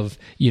of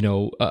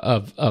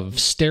of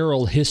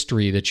sterile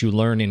history that you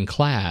learn in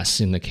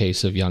class, in the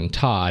case of young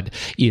Todd,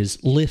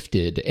 is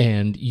lifted,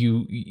 and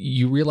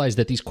you realize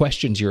that these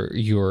questions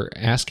you're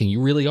asking,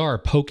 you really are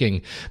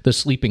poking the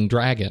sleeping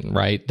dragon,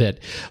 right? We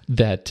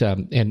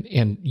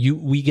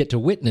get to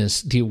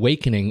witness the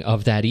awakening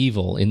of that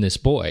evil in this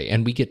boy,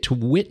 and we get to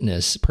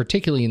witness,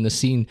 particularly in the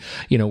scene,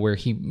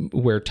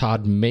 where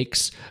Todd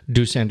makes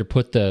Doosander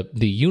put the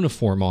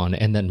uniform on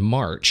and then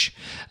march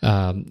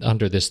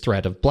under this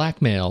threat of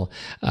blackmail.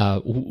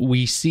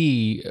 We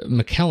see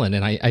McKellen,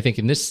 and I think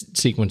in this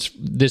sequence,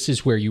 this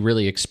is where you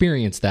really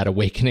experience that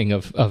awakening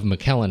of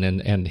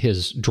McKellen and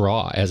his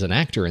draw as an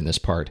actor in this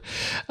part.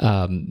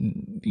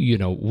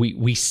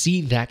 We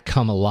see that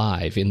come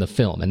alive in the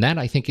film, and that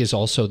I think is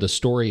also the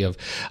story of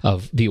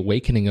the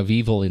awakening of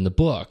evil in the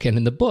book. And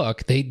in the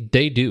book, they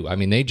do. I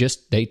mean, they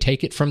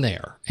take it from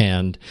there,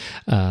 and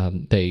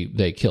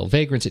they kill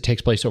vagrants. It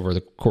takes place over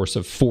the course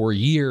of 4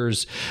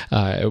 years.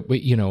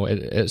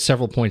 At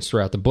several points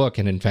throughout the book,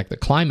 and in fact, the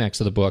climax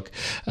of the book,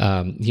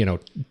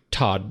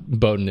 Todd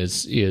Bowden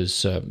is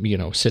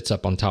sits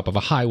up on top of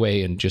a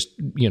highway and just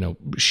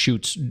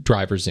shoots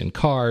drivers in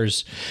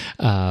cars,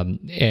 they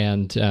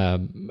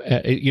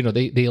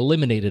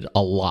eliminated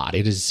a lot.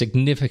 It is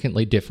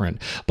significantly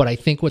different, but I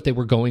think what they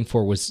were going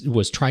for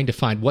was trying to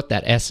find what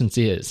that essence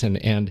is,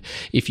 and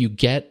if you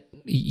get.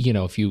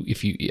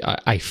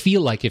 I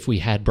feel like if we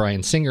had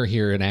Bryan Singer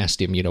here and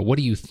asked him, what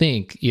do you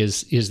think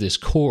is this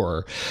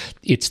core?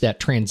 It's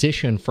that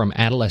transition from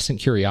adolescent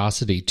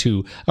curiosity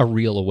to a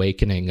real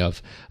awakening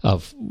of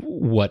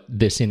what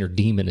this inner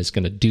demon is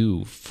going to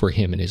do for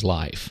him in his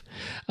life.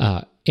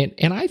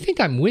 And I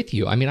think I'm with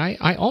you. I mean,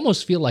 I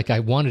almost feel like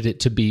I wanted it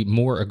to be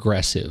more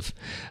aggressive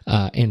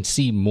and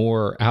see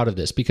more out of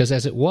this, because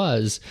as it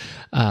was,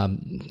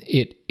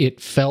 it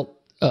felt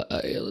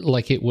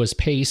like it was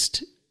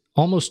paced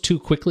almost too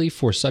quickly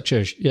for such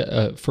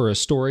for a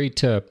story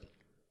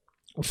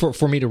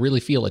for me to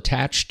really feel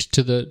attached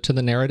to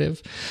the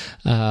narrative.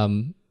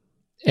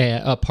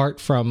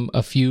 Apart from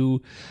a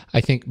few,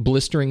 I think,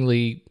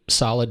 blisteringly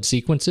solid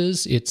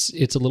sequences,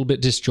 it's a little bit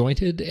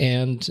disjointed,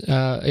 and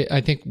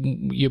I think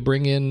you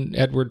bring in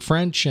Edward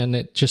French, and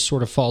it just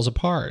sort of falls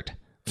apart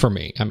for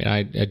me. I mean,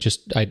 I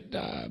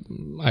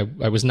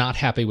was not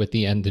happy with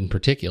the end in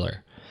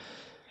particular.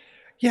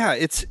 Yeah,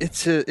 it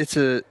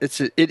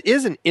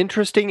is an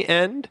interesting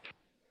end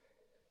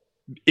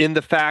in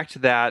the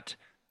fact that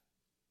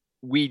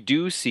we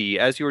do see,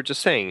 as you were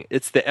just saying,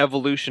 it's the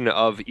evolution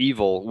of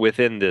evil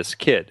within this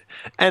kid.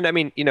 And I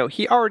mean,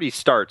 he already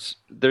starts,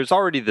 there's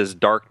already this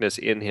darkness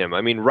in him.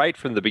 I mean, right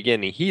from the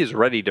beginning, he is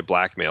ready to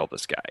blackmail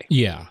this guy.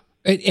 Yeah.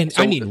 And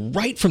so, I mean,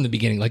 right from the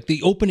beginning, like the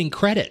opening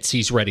credits,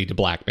 he's ready to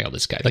blackmail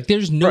this guy. Like,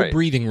 there's no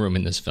breathing room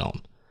in this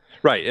film.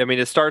 Right. I mean,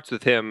 it starts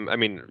with him. I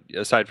mean,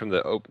 aside from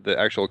the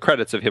actual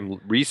credits of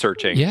him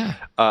researching,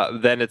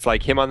 then it's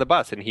like him on the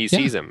bus, and he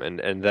sees him,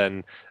 and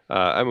then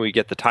we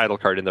get the title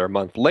card in there a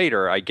month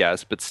later, I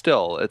guess, but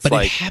still, it's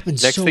like it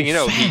happens next so thing you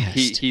know,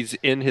 fast. he's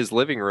in his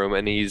living room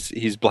and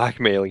he's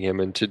blackmailing him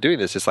into doing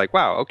this. It's like,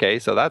 wow, okay,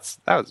 so that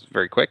was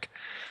very quick,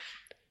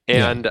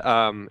 and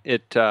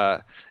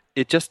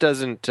it just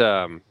doesn't.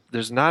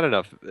 There's not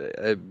enough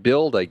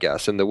build, I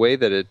guess, in the way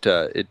that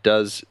it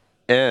does.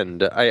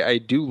 And I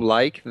do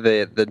like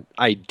the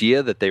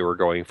idea that they were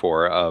going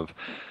for of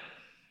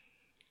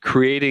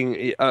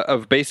creating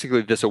of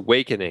basically this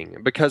awakening,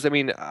 because I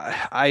mean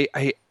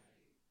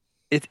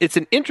it's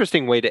an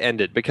interesting way to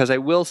end it, because I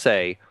will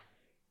say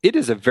it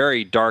is a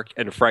very dark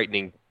and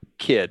frightening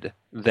kid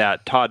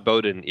that Todd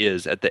Bowden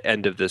is at the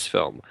end of this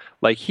film.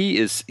 Like he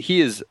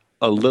is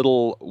a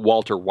little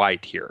Walter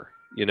White here.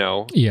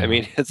 I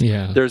mean,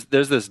 there's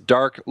this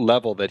dark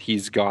level that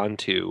he's gone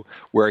to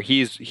where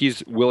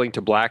he's willing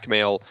to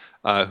blackmail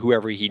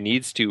whoever he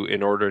needs to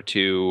in order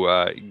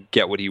to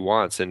get what he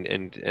wants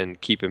and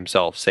keep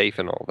himself safe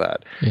and all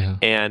that. Yeah.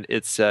 And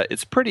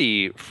it's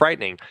pretty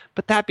frightening.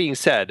 But that being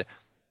said,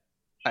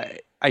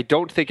 I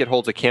don't think it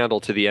holds a candle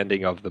to the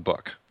ending of the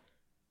book.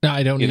 No,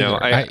 I don't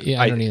either. I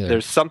don't either.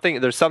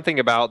 There's something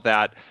about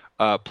that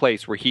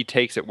place where he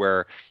takes it,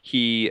 where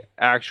he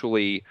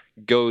actually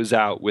goes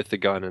out with the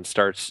gun and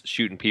starts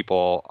shooting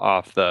people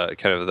off the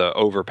kind of the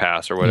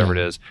overpass or whatever it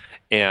is,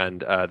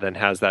 and then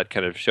has that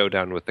kind of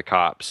showdown with the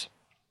cops.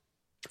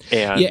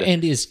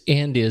 And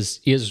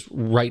is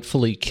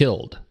rightfully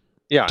killed.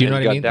 Yeah, do you know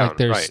what I mean? Down,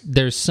 like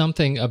there's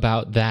something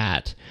about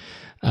that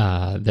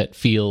that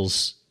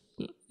feels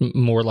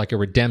more like a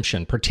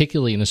redemption,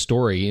 particularly in a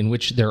story in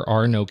which there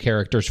are no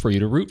characters for you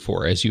to root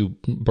for, as you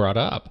brought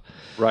up.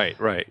 Right.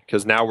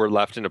 Because now we're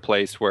left in a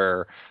place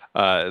where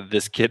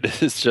this kid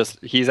is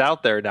he's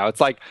out there now. It's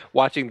like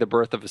watching the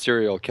birth of a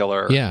serial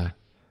killer. Yeah.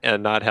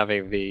 and not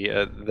having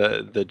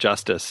the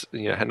justice,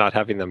 not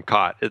having them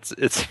caught. It's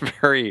it's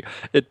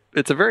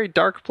a very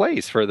dark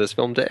place for this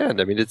film to end.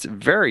 I mean, it's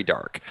very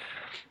dark,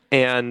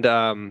 and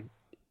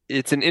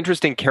it's an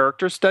interesting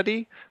character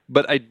study,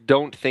 but I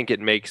don't think it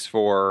makes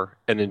for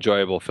an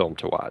enjoyable film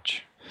to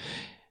watch.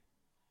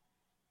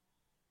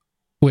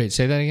 Wait,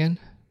 say that again?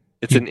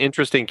 It's an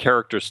interesting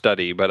character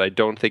study, but I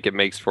don't think it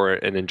makes for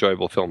an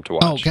enjoyable film to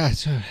watch. Oh,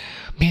 gosh.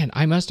 Man,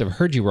 I must have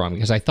heard you wrong,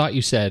 because I thought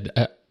you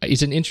said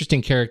it's an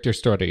interesting character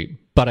story,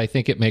 but I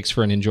think it makes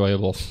for an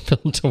enjoyable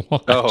film to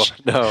watch. Oh,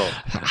 no.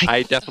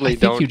 I definitely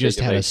don't think you just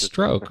had a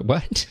stroke.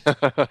 What?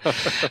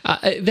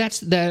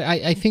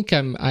 I think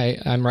I'm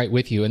right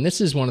with you. And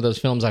this is one of those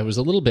films I was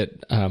a little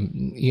bit,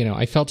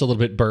 I felt a little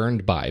bit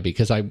burned by,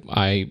 because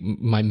my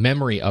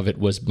memory of it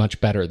was much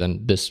better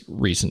than this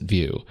recent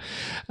view.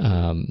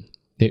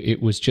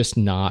 It was just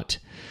not.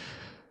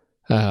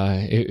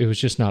 It was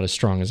just not as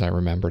strong as I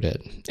remembered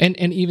it, and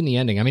even the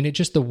ending. I mean,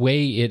 just the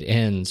way it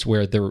ends,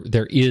 where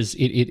there is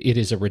it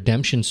is a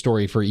redemption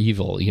story for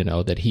evil.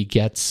 That he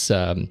gets,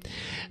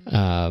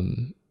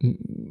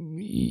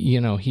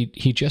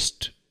 he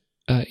just.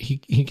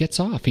 He gets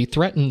off. He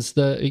threatens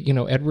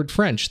the Edward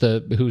French,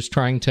 who's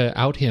trying to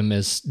out him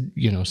as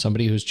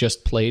somebody who's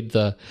just played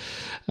the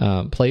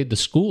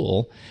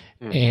school,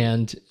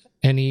 and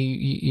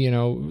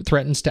he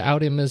threatens to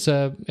out him as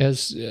a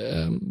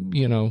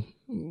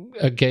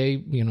gay a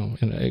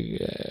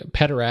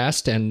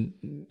pederast, and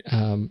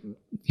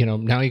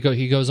now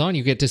he goes on.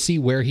 You get to see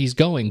where he's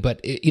going,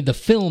 but the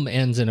film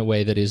ends in a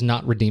way that is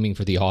not redeeming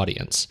for the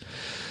audience.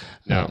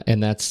 No.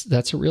 And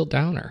that's a real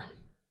downer.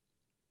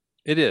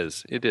 It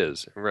is. It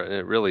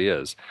really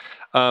is.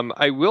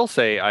 I will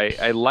say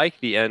I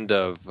like the end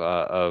of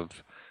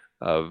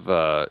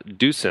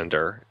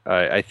Dusender.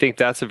 I think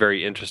that's a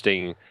very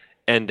interesting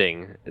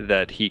ending,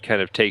 that he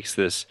kind of takes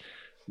this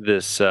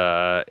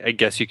I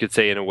guess you could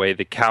say in a way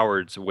the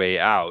coward's way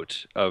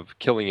out of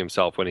killing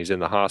himself when he's in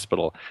the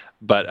hospital.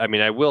 But I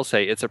mean, I will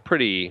say it's a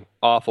pretty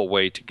awful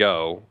way to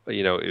go,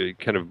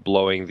 kind of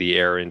blowing the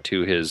air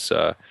into his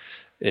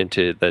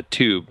into the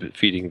tube,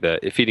 feeding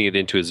it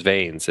into his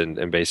veins,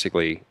 and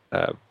basically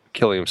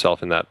killing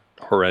himself in that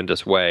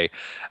horrendous way.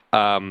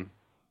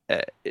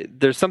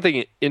 There's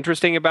something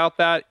interesting about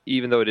that,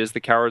 even though it is the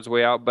coward's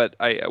way out. But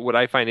what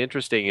I find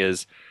interesting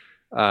is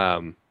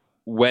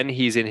when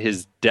he's in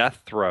his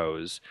death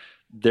throes,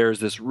 there's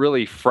this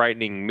really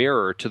frightening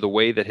mirror to the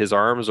way that his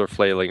arms are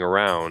flailing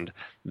around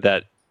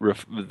that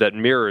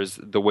mirrors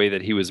the way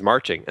that he was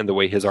marching and the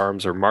way his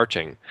arms are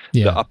marching,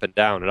 the up and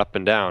down and up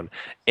and down.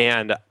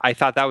 And I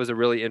thought that was a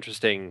really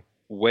interesting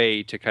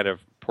way to kind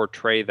of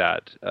portray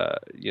that,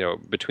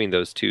 between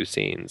those two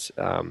scenes.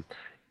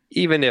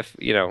 Even if,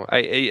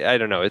 I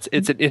don't know,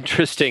 it's an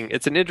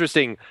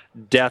interesting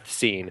death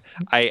scene.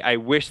 I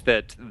wish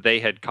that they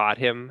had caught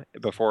him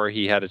before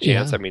he had a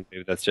chance. Yeah. I mean,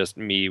 maybe that's just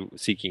me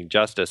seeking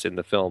justice in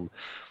the film.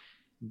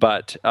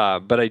 But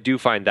I do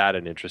find that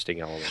an interesting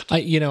element.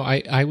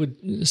 I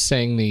would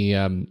saying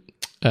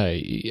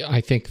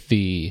I think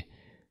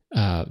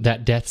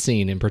that death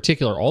scene in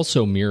particular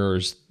also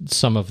mirrors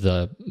some of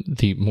the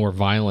more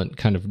violent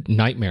kind of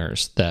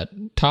nightmares that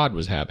Todd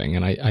was having,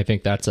 and I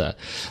think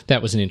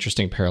that was an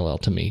interesting parallel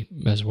to me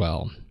as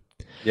well.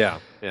 Yeah,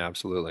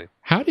 absolutely.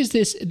 How does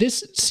this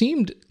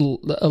seemed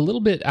a little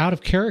bit out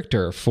of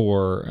character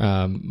for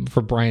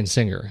Bryan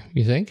Singer,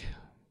 you think?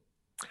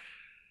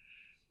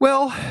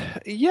 Well,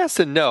 yes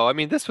and no. I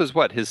mean, this was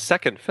his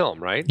second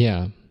film, right?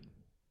 Yeah.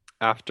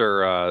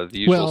 After The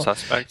Usual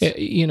Suspects,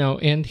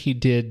 and he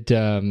did.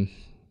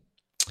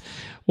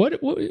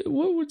 What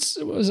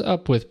was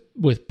up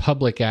with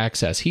Public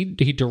Access? He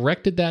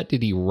directed that.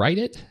 Did he write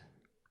it?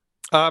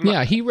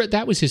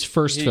 That was his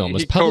first film.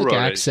 Was Public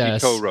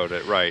Access? He co-wrote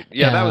it, right?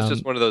 Yeah, that was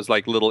just one of those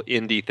little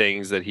indie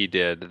things that he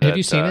did. Have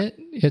you seen it?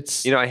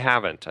 It's I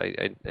haven't.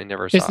 I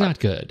never saw it. It's not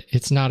good.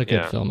 It's not a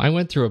good film. I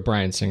went through a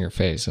Bryan Singer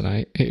phase,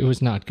 and it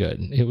was not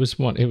good. It was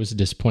a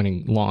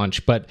disappointing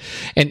launch, but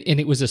and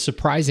it was a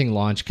surprising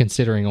launch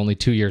considering only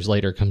 2 years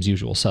later comes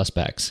Usual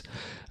Suspects.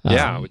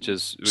 Which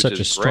is such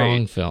a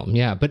strong film.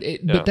 Yeah, but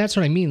that's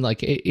what I mean.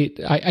 Like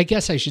I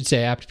guess I should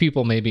say Apt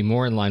Pupil may be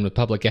more in line with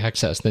Public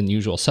Access than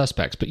Usual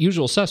Suspects, but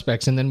Usual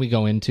Suspects, and then we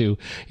go into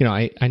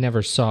I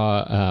never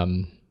saw.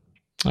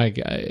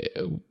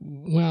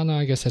 Well, no,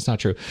 I guess that's not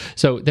true.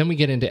 So then we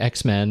get into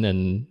X-Men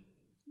and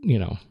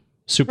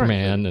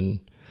Superman, and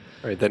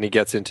right. Then he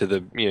gets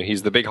into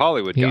he's the big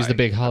Hollywood guy. He's the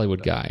big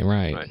Hollywood guy,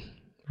 right.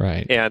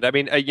 Right. And I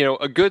mean,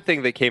 a good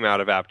thing that came out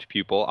of Apt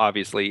Pupil,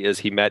 obviously, is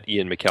he met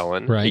Ian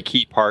McKellen, a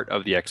key part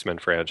of the X-Men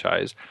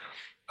franchise.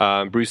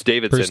 Bruce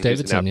Davidson,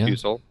 who's in Apt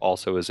Pupil,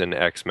 also is in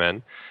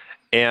X-Men.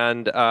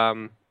 And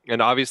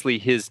obviously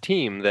his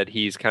team that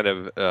he's kind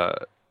of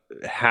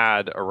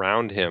had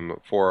around him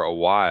for a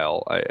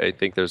while. I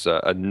think there's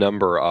a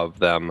number of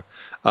them.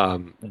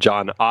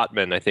 John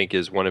Ottman, I think,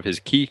 is one of his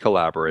key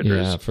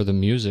collaborators. Yeah, for the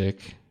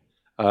music.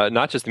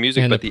 Not just the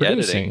music, but the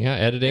editing. Yeah,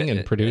 editing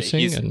and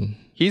producing.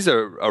 He's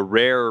a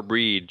rare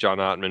breed, John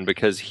Ottman,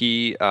 because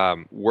he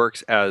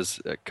works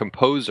as a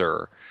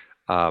composer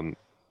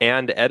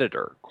and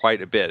editor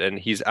quite a bit.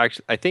 And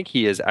I think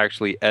he has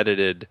actually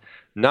edited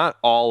not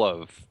all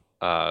of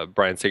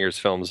Bryan Singer's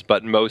films,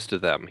 but most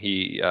of them.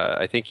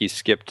 I think he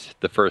skipped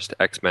the first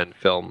X-Men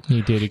film.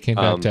 He did. He came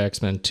back to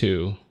X-Men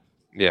 2.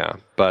 Yeah,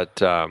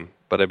 but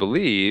I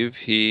believe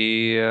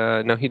he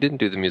didn't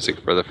do the music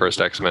for the first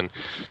X-Men.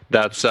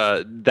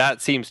 That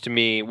seems to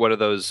me one of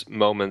those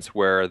moments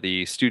where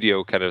the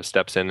studio kind of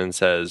steps in and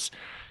says,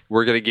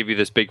 we're going to give you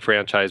this big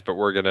franchise, but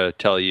we're going to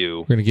tell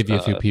you... We're going to give you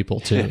a few people,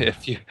 too.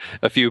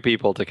 a few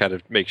people to kind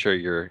of make sure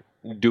you're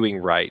doing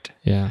right.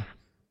 Yeah.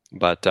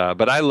 But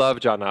I love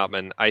John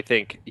Ottman. I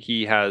think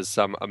he has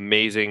some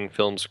amazing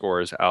film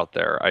scores out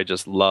there. I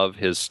just love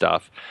his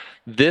stuff.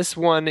 This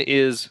one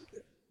is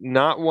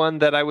not one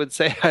that I would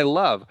say I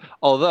love,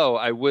 although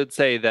I would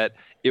say that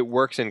it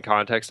works in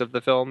context of the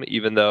film,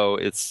 even though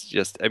it's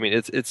just, I mean,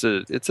 it's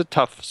a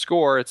tough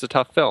score. It's a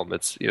tough film.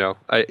 It's,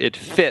 it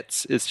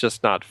fits. It's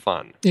just not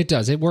fun. It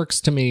does. It works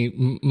to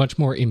me much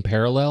more in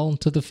parallel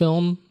to the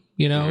film.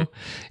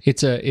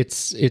 It's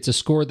a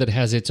score that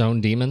has its own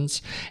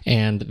demons,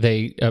 and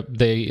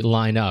they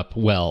line up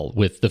well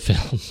with the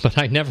film. But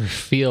I never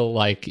feel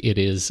like it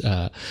is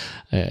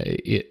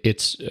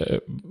it's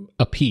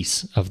a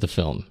piece of the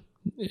film,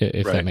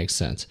 if that makes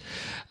sense.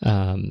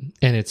 And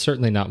it's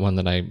certainly not one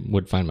that I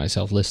would find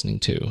myself listening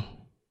to,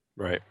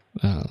 right?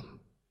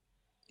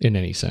 In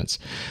any sense,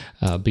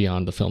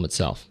 beyond the film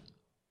itself,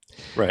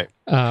 right?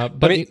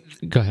 But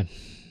go ahead.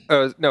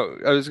 No,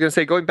 I was going to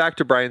say, going back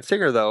to Bryan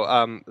Singer,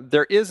 though,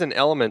 there is an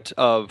element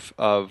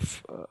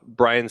of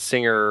Bryan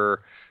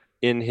Singer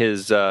in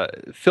his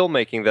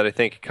filmmaking that I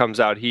think comes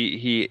out.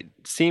 He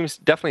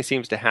definitely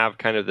seems to have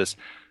kind of this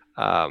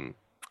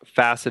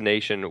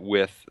fascination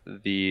with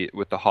the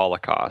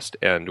Holocaust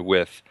and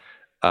with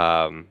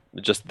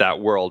just that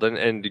world.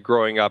 And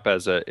growing up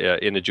as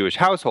in a Jewish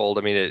household,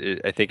 I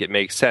mean, I think it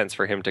makes sense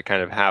for him to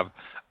kind of have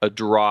a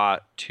draw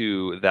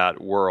to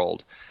that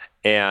world.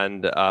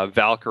 And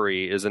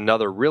Valkyrie is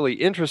another really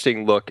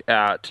interesting look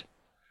at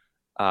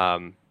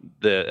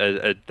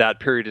that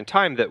period in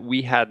time that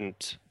we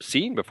hadn't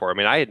seen before. I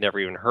mean, I had never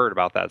even heard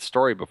about that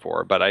story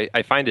before, but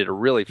I find it a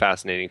really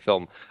fascinating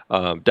film,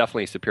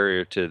 definitely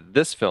superior to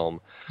this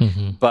film.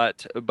 Mm-hmm.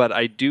 But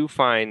I do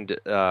find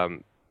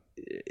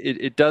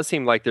it does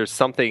seem like there's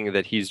something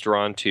that he's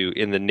drawn to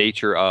in the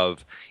nature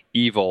of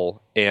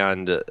evil,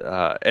 and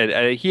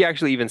he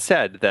actually even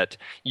said that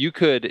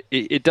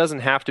it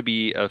doesn't have to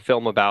be a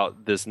film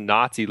about this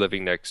Nazi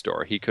living next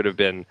door. He could have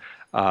been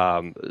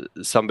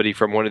somebody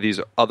from one of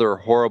these other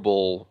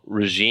horrible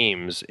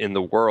regimes in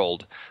the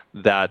world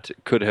that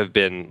could have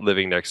been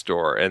living next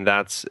door, and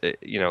that's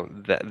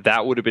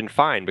that would have been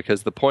fine,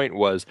 because the point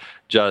was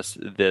just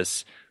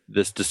this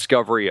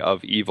discovery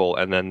of evil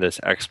and then this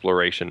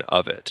exploration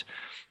of it,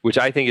 which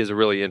I think is a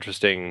really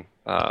interesting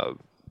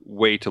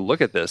way to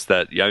look at this.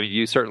 That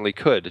you certainly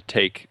could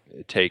take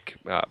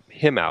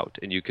him out,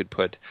 and you could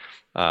put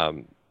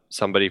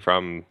somebody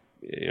from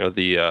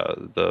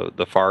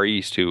the Far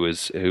East who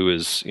is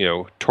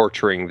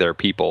torturing their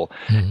people,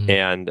 mm-hmm.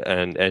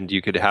 and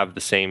you could have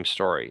the same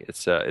story.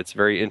 It's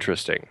very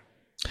interesting.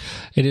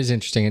 It is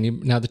interesting,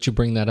 and now that you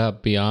bring that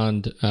up,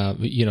 beyond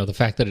the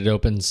fact that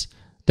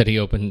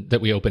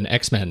we open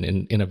X-Men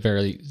in a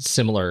very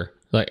similar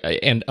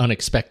and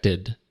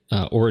unexpected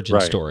origin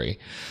story.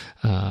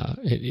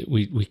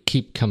 We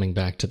keep coming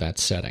back to that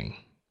setting.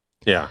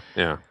 Yeah.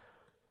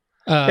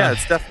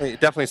 It's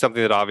definitely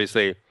something that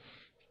obviously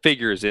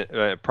figures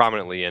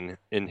prominently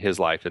in his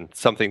life, and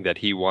something that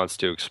he wants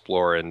to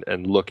explore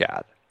and look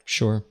at.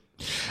 Sure.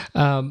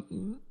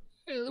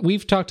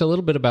 We've talked a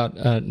little bit about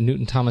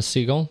Newton Thomas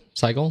Sigel.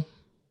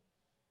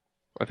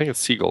 I think it's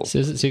Siegel.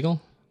 Is it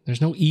Siegel?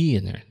 There's no E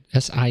in there.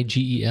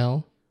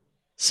 Sigel?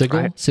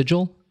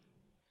 Sigil?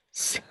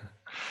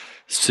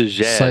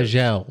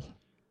 Sigel.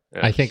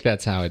 Yes. I think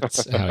that's how he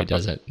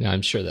does it.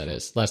 I'm sure that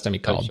is. Last time he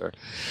called. Sure.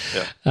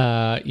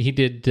 Yeah. He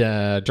did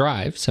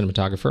Drive,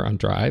 cinematographer on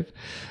Drive.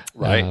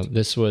 Right.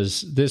 This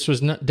was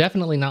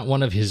definitely not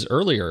one of his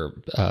earlier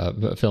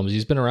films.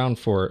 He's been around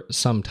for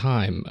some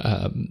time,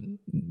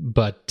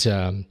 but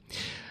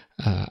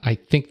I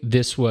think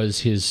this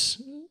was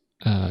his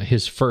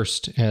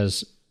first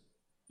as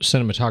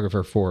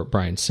cinematographer for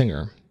Bryan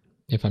Singer,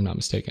 if I'm not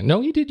mistaken.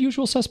 No, he did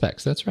Usual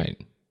Suspects. That's right.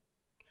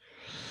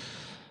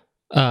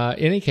 In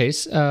any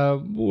case,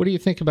 what do you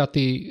think about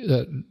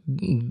the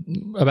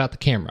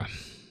camera?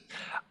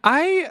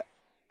 I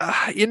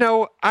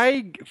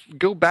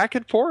go back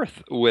and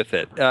forth with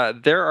it.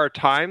 There are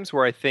times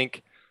where I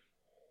think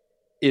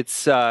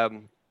it's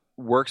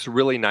works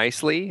really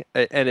nicely,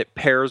 and it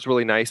pairs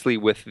really nicely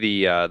with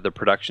the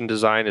production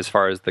design as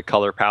far as the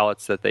color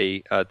palettes that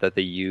they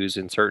use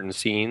in certain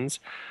scenes.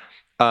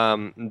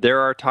 There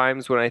are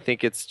times when I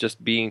think it's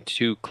just being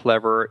too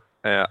clever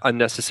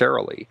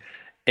unnecessarily.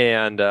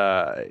 And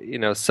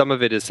some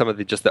of it is some of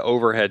the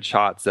overhead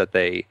shots that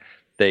they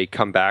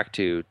come back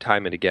to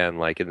time and again,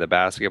 like in the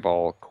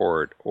basketball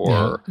court,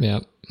 or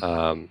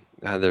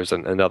There's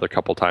another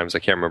couple times, I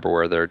can't remember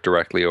where they're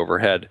directly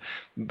overhead.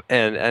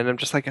 And I'm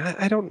just like,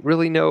 I don't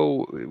really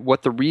know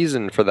what the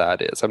reason for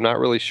that is. I'm not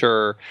really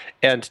sure.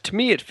 And to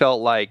me, it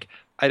felt like,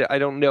 I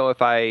don't know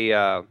if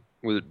I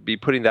would be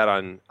putting that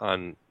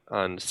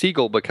on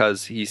Siegel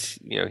because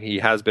he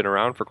has been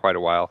around for quite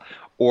a while,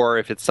 or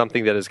if it's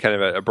something that is kind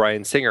of a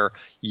Bryan Singer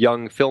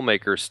young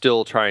filmmaker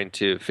still trying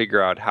to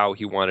figure out how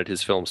he wanted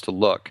his films to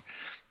look,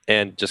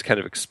 and just kind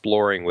of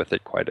exploring with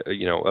it quite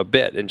a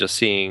bit, and just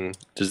seeing,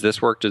 does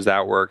this work? Does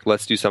that work?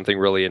 Let's do something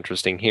really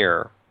interesting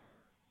here.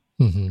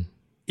 Mm-hmm.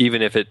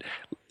 Even if it,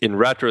 in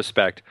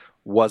retrospect,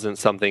 wasn't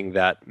something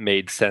that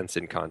made sense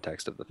in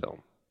context of the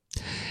film.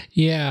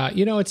 Yeah,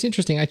 it's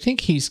interesting. I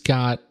think he's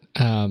got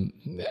an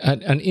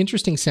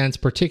interesting sense,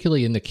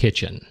 particularly in the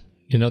kitchen.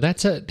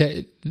 That's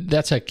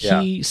a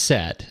key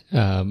set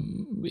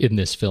in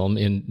this film,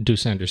 in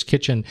Dusander's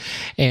kitchen,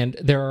 and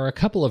there are a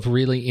couple of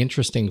really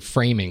interesting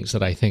framings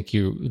that I think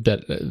you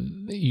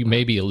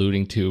may be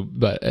alluding to.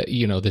 But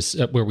this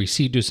where we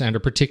see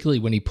Dusander, particularly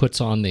when he puts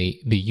on the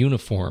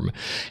uniform,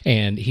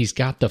 and he's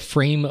got the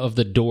frame of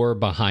the door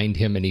behind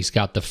him, and he's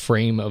got the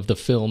frame of the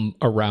film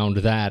around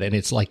that, and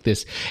it's like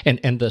this,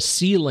 and the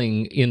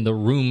ceiling in the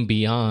room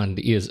beyond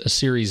is a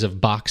series of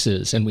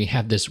boxes, and we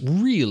have this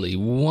really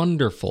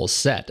wonderful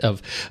set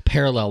of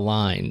parallel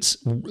lines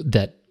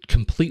that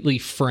completely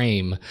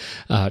frame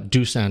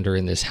Dusander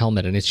in this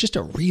helmet, and it's just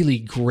a really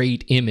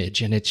great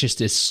image, and it's just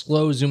this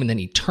slow zoom, and then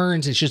he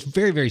turns. It's just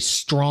very, very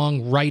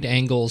strong right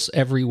angles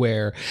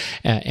everywhere,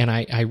 and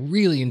I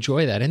really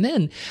enjoy that. And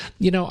then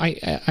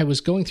I was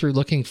going through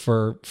looking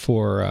for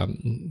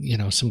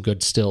some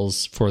good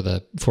stills for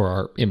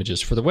our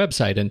images for the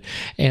website,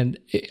 and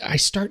I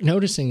start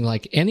noticing,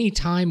 like,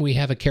 anytime we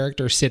have a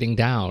character sitting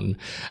down,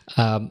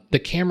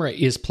 the camera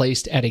is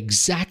placed at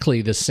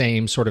exactly the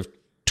same sort of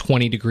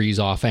 20 degrees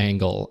off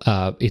angle.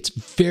 It's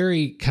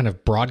very kind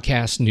of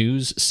broadcast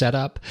news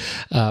setup,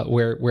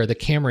 where the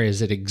camera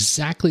is at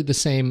exactly the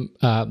same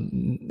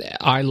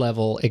eye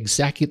level,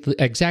 exactly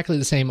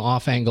the same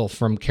off angle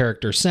from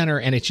character center,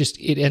 and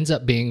it ends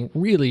up being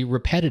really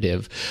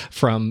repetitive,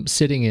 from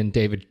sitting in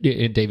David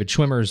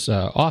Schwimmer's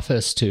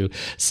office, to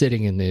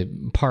sitting in the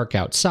park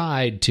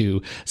outside,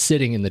 to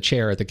sitting in the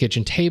chair at the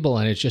kitchen table,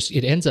 and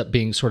it ends up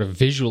being sort of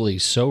visually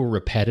so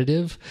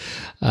repetitive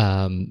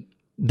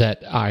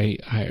that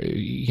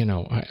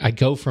I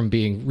go from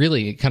being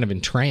really kind of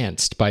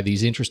entranced by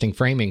these interesting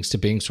framings to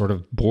being sort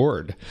of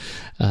bored,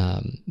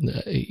 by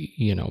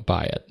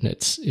it. And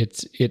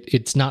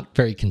it's not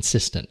very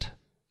consistent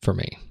for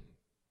me.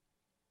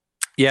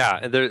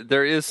 Yeah,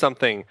 there is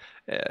something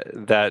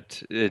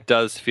that it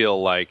does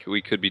feel like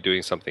we could be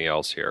doing something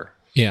else here.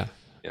 Yeah.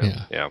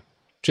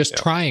 Just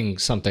trying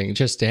something,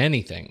 just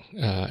anything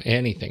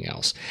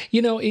else.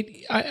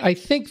 I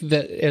think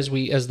that as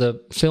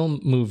the film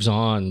moves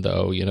on,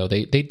 though,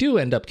 they do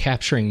end up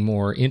capturing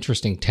more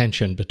interesting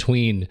tension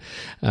between,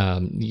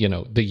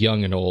 the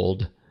young and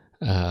old,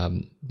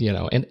 and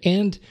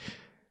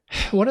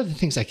one of the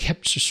things I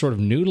kept sort of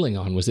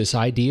noodling on was this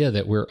idea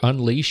that we're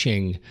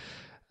unleashing.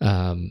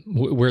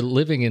 We're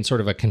living in sort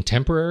of a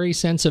contemporary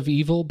sense of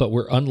evil, but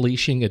we're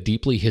unleashing a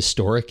deeply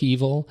historic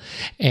evil,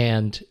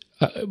 and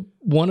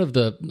one of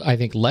the, I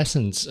think,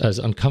 lessons, as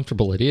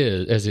uncomfortable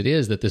as it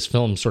is, that this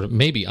film sort of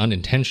maybe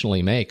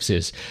unintentionally makes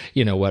is,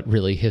 what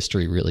really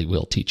history really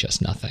will teach us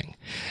nothing,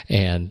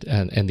 and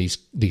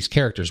these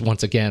characters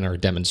once again are a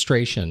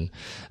demonstration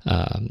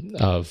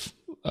of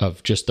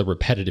just the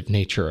repetitive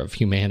nature of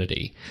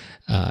humanity,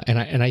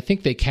 and I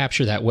think they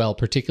capture that well,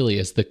 particularly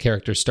as the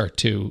characters start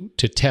to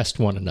test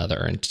one another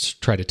and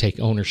try to take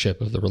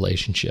ownership of the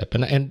relationship,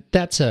 and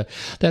that's a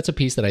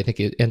piece that I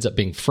think it ends up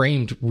being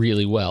framed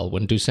really well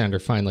when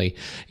Dusander finally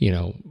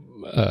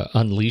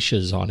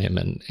unleashes on him,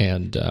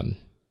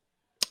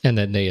 and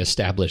then they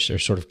establish their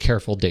sort of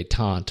careful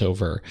détente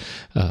over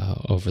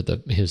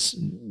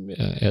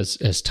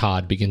as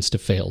Todd begins to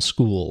fail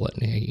school,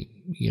 and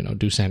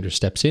Dusander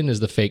steps in as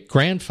the fake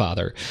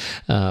grandfather,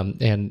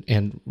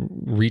 and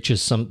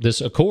reaches this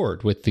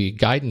accord with the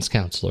guidance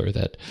counselor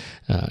that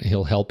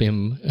he'll help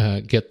him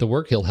get the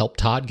work, he'll help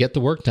Todd get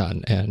the work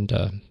done,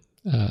 and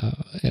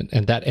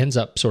that ends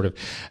up sort of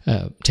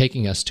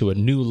taking us to a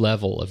new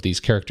level of these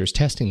characters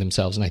testing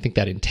themselves. And I think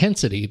that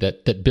intensity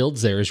that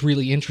builds there is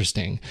really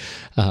interesting.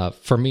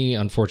 For me,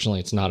 unfortunately,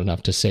 it's not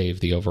enough to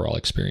save the overall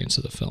experience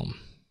of the film.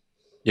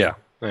 Yeah,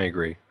 I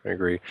agree.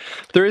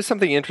 There is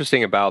something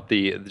interesting about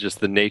the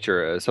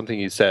nature. Something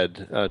you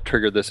said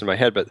triggered this in my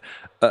head, but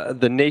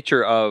the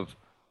nature of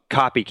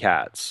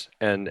copycats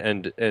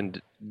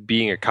and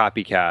being a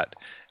copycat,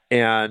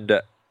 and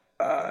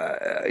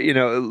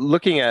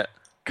looking at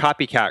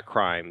copycat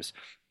crimes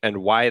and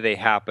why they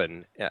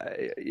happen.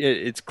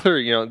 It's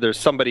clear, there's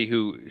somebody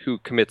who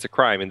commits a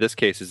crime. In this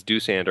case, is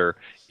Dusander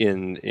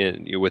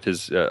with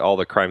his all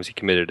the crimes he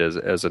committed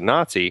as a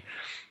Nazi.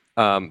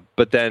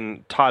 But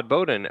then Todd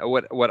Bowden,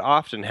 what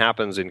often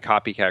happens in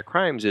copycat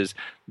crimes is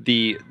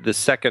the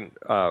second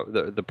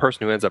the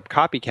person who ends up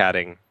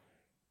copycatting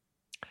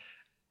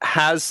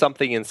has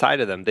something inside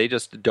of them. They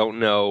just don't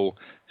know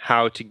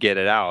how to get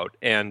it out.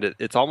 And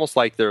it's almost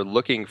like they're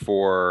looking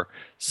for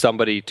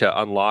somebody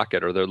to unlock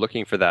it, or they're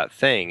looking for that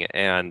thing.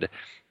 And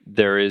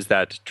there is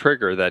that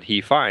trigger that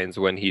he finds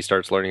when he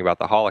starts learning about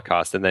the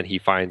Holocaust, and then he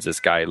finds this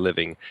guy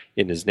living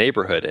in his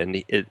neighborhood.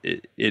 And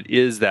it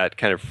is that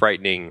kind of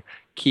frightening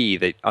key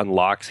that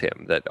unlocks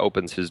him, that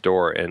opens his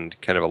door and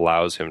kind of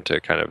allows him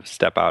to kind of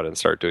step out and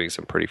start doing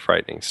some pretty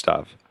frightening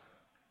stuff.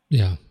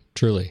 Yeah,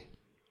 truly.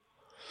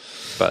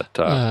 But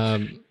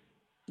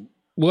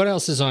what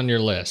else is on your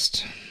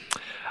list?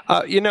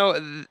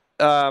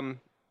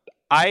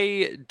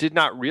 I did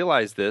not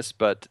realize this,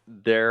 but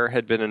there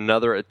had been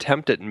another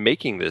attempt at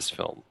making this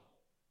film.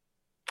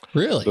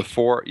 Really?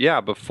 Before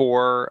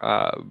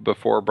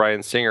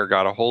Bryan Singer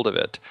got a hold of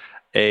it.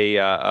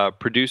 A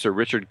producer,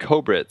 Richard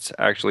Kobritz,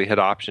 actually had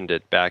optioned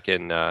it back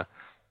in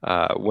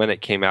when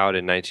it came out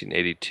in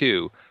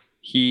 1982.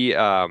 He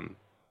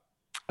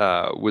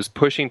was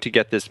pushing to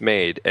get this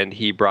made, and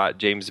he brought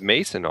James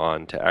Mason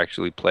on to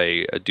actually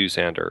play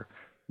Doosander.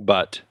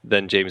 But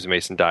then James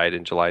Mason died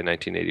in July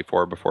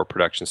 1984 before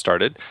production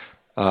started.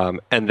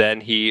 And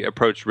then he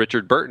approached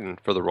Richard Burton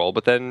for the role,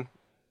 but then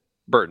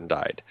Burton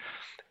died.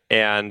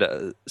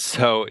 And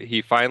so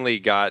he finally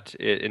got,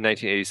 in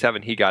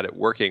 1987, he got it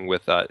working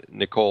with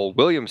Nicole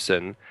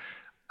Williamson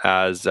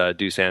as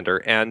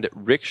Doosander and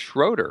Rick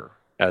Schroeder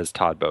as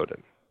Todd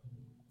Bowden.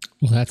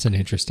 Well, that's an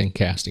interesting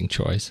casting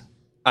choice.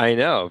 I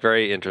know,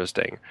 very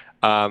interesting.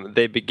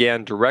 They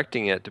began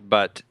directing it,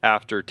 but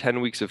after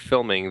 10 weeks of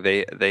filming,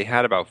 they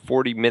had about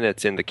 40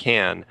 minutes in the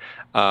can.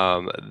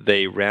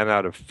 They ran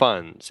out of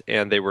funds,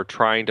 and they were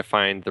trying to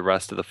find the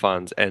rest of the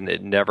funds, and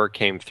it never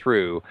came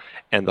through,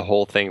 and the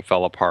whole thing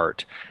fell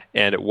apart.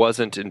 And it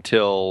wasn't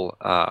until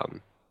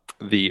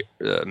the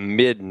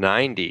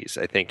mid-90s,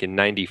 I think in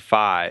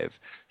 95,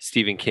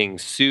 Stephen King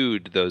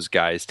sued those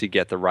guys to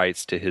get the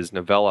rights to his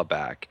novella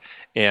back.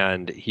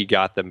 And he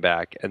got them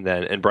back,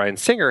 and Bryan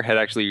Singer had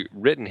actually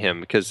written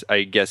him, because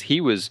I guess he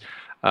was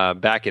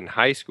back in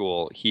high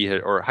school.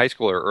 Or high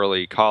school or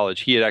early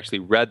college. He had actually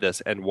read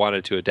this and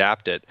wanted to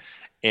adapt it,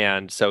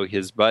 and so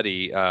his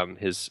buddy,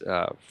 his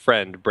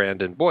friend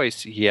Brandon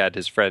Boyce, he had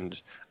his friend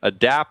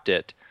adapt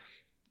it,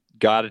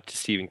 got it to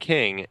Stephen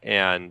King,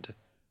 and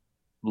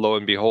lo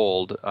and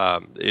behold,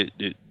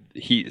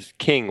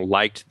 King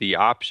liked the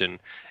option.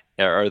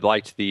 Or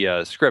liked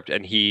the script,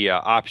 and he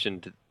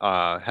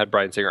had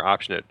Bryan Singer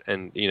option it.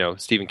 And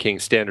Stephen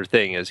King's standard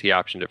thing is he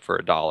optioned it for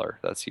 $1.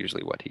 That's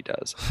usually what he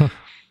does.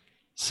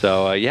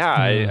 So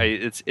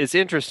it's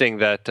interesting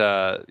that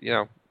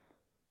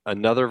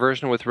another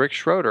version with Rick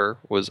Schroeder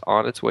was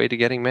on its way to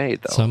getting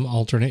made, though. Some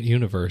alternate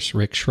universe,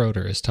 Rick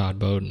Schroeder is Todd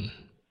Bowden.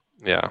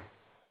 Yeah,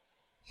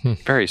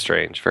 very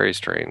strange. Very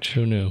strange.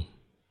 Who knew?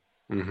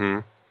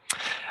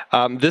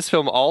 Mm-hmm. This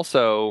film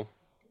also.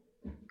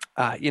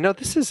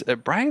 This is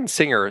Bryan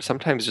Singer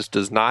sometimes just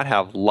does not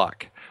have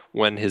luck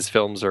when his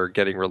films are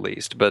getting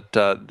released. But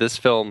this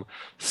film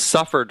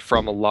suffered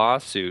from a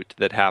lawsuit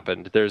that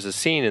happened. There's a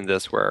scene in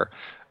this where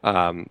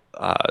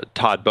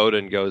Todd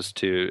Bowden goes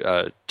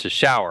to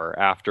shower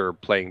after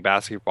playing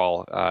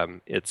basketball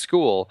at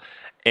school,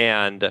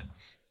 and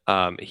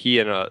he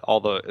and all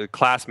the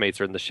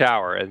classmates are in the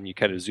shower, and you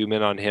kind of zoom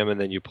in on him,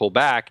 and then you pull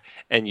back,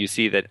 and you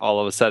see that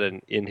all of a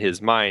sudden in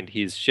his mind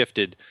he's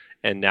shifted.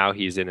 And now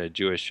he's in a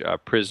Jewish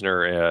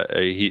prisoner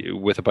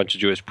with a bunch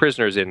of Jewish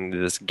prisoners in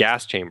this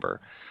gas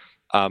chamber.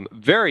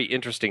 Very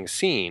interesting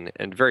scene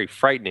and very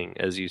frightening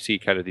as you see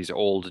kind of these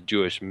old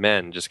Jewish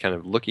men just kind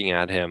of looking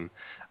at him.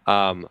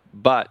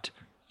 But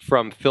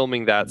from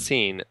filming that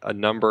scene, a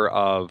number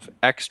of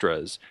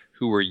extras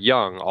who were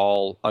young,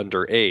 all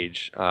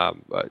underage,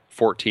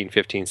 14,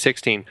 15,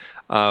 16,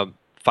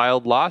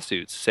 filed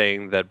lawsuits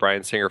saying that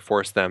Bryan Singer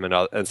forced them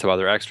and some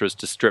other extras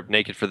to strip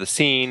naked for the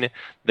scene.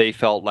 They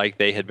felt like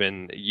they had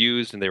been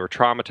used and they were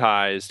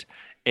traumatized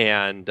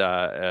and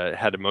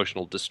had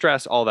emotional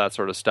distress, all that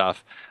sort of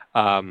stuff.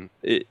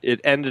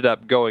 It ended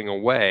up going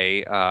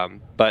away,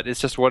 but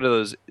it's just one of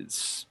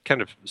those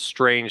kind of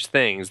strange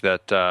things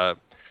that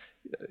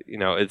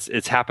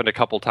it's happened a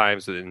couple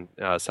times in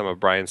some of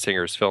Bryan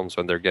Singer's films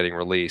when they're getting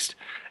released.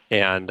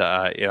 And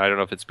I don't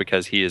know if it's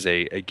because he is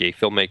a gay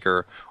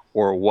filmmaker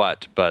or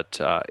what, but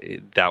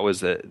that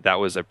was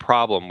a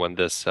problem when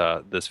this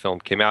film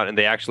came out, and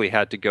they actually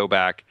had to go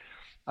back.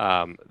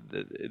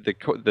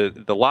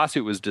 The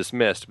lawsuit was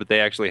dismissed, but they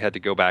actually had to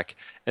go back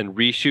and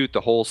reshoot the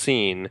whole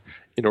scene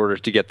in order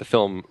to get the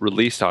film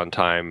released on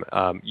time,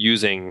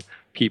 using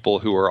people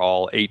who are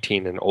all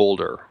 18 and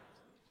older.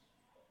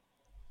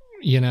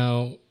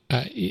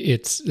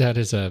 It's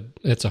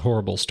a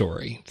horrible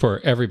story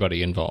for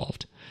everybody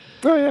involved.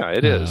 Oh yeah,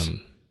 it is.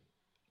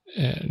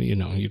 And you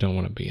don't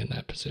want to be in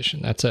that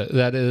position.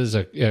 That is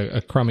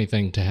a crummy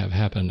thing to have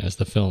happen as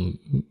the film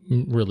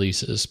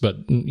releases, but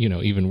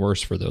even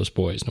worse for those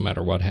boys, no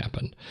matter what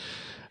happened,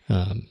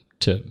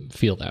 to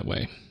feel that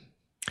way.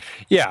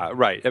 Yeah,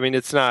 right. I mean,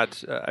 it's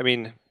not.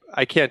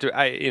 I can't do.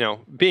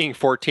 Being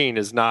 14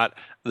 is not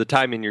the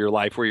time in your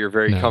life where you're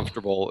very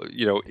comfortable,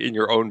 in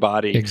your own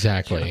body.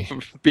 Exactly.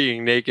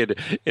 Being naked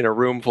in a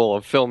room full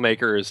of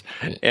filmmakers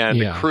and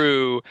the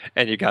crew,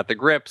 and you got the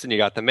grips and you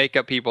got the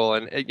makeup people,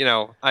 and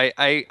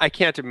I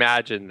can't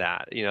imagine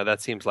that.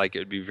 That seems like it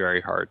would be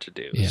very hard to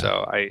do. Yeah.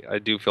 So I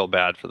do feel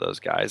bad for those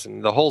guys,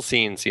 and the whole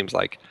scene seems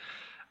like,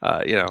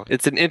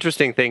 it's an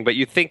interesting thing. But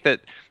you think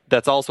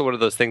that's also one of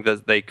those things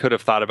that they could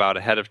have thought about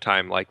ahead of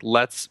time. Like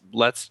let's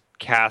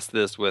cast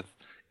this with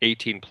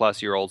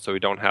 18+ year olds so we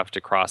don't have to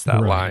cross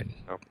that line.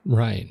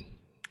 Right.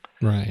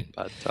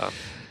 But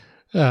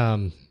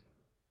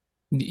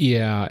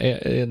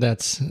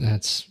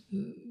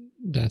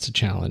that's a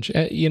challenge.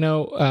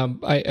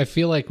 I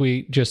feel like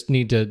we just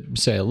need to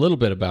say a little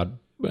bit about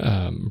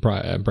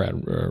Brad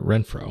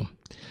Renfro,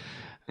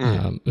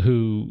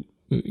 who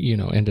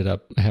ended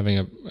up having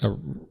a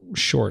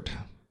short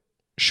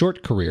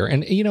career.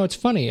 And it's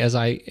funny, as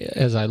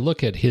I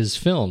look at his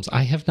films,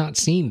 I have not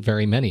seen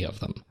very many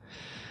of them.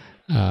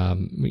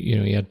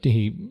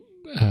 He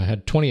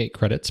had 28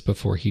 credits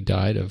before he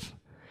died of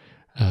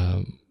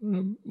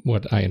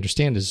what I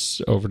understand is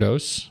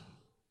overdose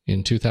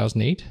in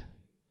 2008.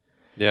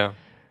 Yeah,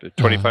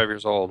 25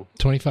 years old.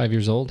 25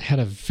 years old. Had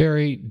a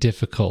very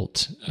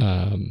difficult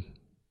young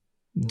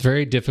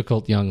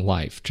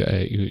life,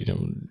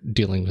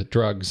 dealing with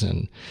drugs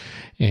and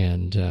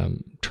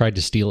tried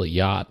to steal a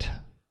yacht.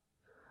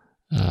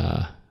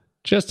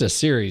 Just a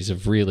series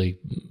of really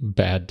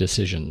bad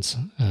decisions,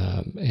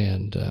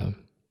 and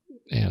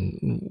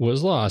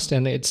was lost.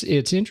 And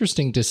it's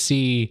interesting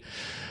to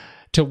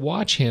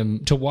watch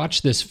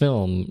this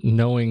film,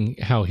 knowing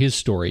how his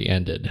story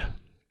ended.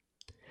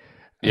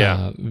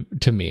 Yeah,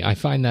 to me, I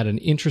find that an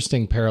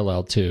interesting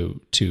parallel to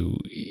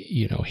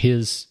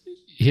his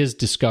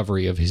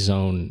discovery of his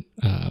own,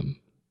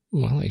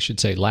 I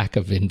should say, lack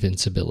of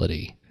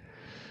invincibility.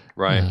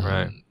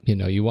 Right.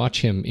 You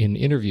watch him in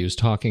interviews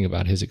talking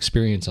about his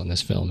experience on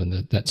this film and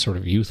that sort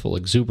of youthful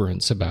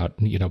exuberance about,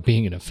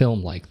 being in a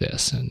film like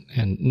this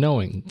and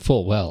knowing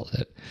full well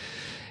that,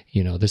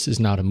 this is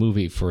not a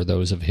movie for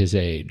those of his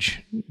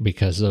age,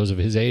 because those of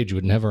his age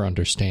would never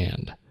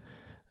understand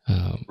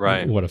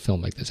what a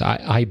film like this.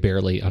 I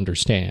barely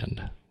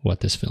understand what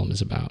this film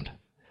is about.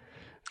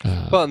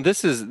 Well, and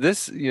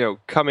this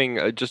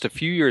coming just a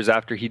few years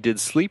after he did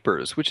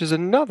Sleepers, which is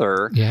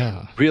another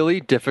really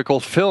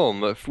difficult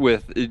film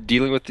with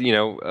dealing with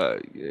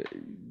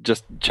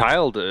just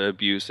child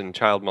abuse and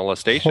child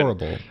molestation.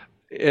 Horrible.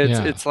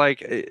 It's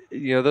like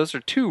those are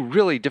two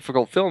really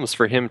difficult films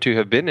for him to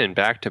have been in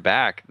back to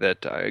back.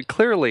 That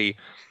clearly,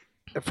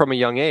 from a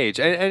young age,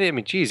 and I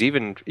mean, geez,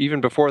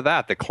 even before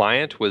that, The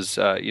Client was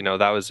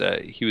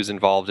he was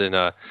involved in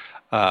a.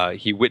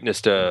 He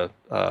witnessed a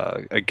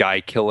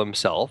guy kill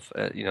himself.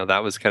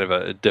 That was kind of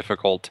a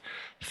difficult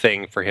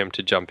thing for him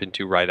to jump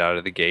into right out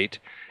of the gate.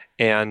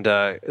 And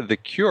The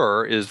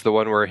Cure is the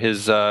one where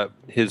his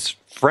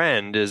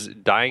friend is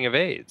dying of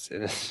AIDS,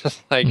 and it's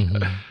just like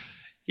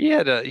he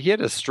had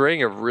a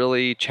string of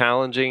really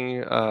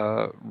challenging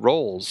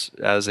roles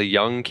as a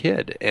young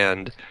kid,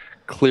 and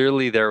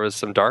clearly there was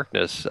some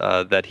darkness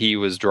that he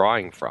was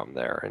drawing from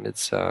there, and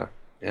it's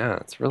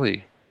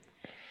really.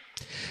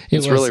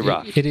 It's really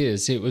rough. It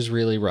is. It was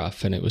really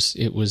rough, and it was.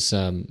 That's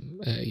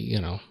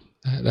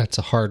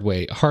a hard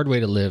way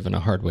to live and a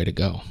hard way to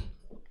go.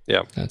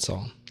 Yeah, that's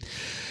all.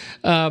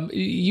 Do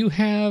you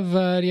have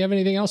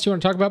anything else you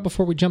want to talk about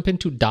before we jump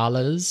into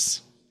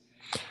dollars?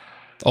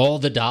 All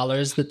the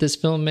dollars that this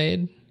film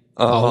made.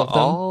 All of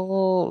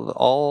them.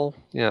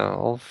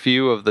 All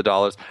few of the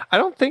dollars. I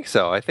don't think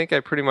so. I think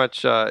I pretty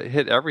much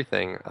hit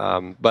everything.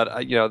 But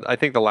I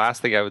think the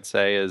last thing I would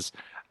say is.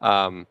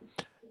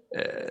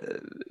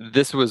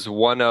 This was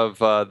one of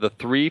the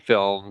 3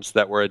 films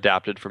that were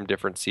adapted from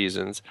different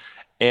seasons,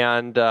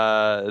 and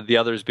the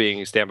others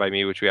being Stand By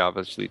Me, which we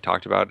obviously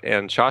talked about,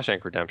 and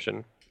Shawshank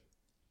Redemption,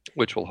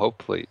 which we'll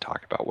hopefully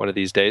talk about one of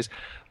these days.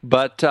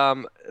 But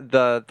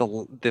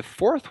the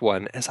fourth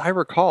one, as I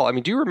recall, I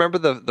mean, do you remember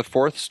the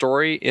fourth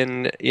story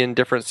in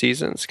different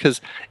seasons?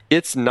 Because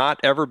it's not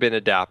ever been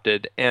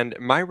adapted, and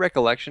my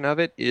recollection of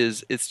it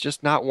is it's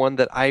just not one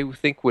that I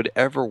think would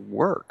ever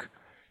work.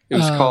 It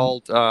was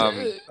called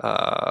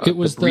it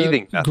was the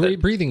breathing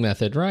method. Breathing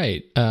method,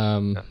 right?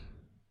 Oh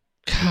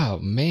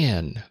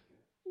man,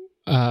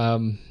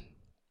 what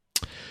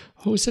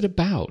was it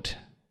about?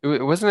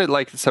 Wasn't it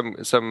like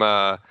some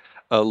a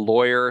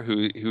lawyer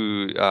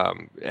who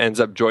ends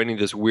up joining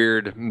this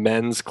weird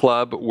men's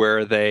club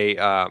where they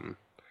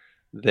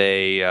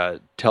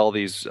tell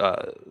these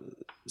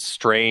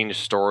strange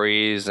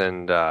stories,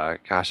 and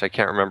gosh, I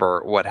can't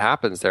remember what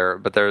happens there,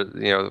 but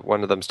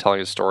one of them's telling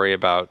a story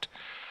about.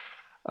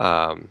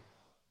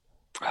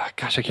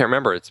 Gosh, I can't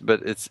remember. It's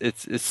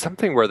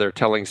something where they're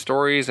telling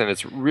stories, and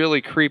it's really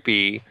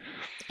creepy.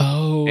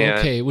 Oh,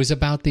 okay. It was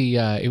about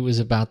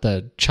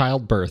the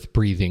childbirth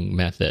breathing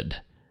method.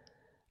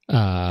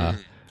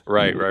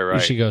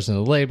 Right. She goes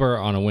into labor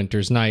on a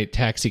winter's night.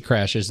 Taxi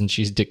crashes, and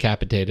she's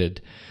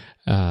decapitated.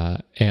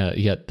 And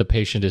yet the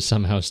patient is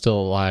somehow still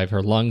alive.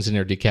 Her lungs in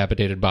her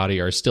decapitated body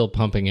are still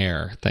pumping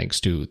air thanks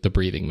to the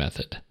breathing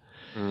method.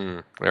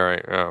 All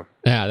right. Oh.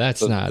 Yeah,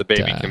 that's not... The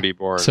baby can be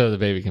born. So the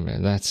baby can be...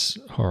 That's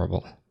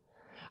horrible.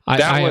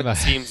 That one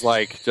seems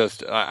like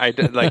just...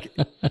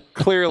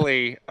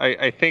 clearly,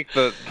 I think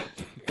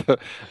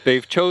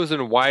they've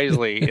chosen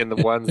wisely in the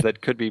ones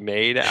that could be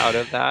made out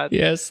of that.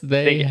 Yes,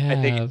 they have.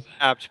 I think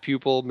Apt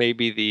Pupil may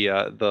be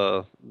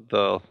the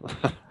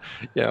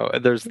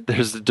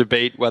there's a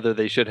debate whether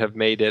they should have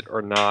made it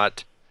or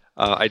not.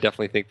 I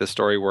definitely think the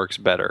story works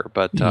better,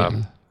 but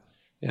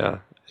yeah.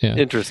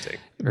 Interesting.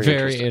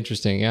 Very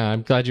interesting. Yeah,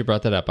 I'm glad you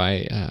brought that up.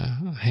 I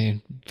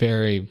had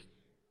very,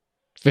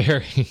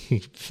 very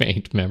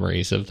faint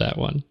memories of that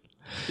one.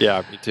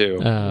 Yeah, me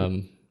too.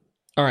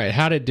 All right,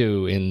 how'd it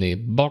do in the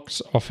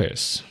box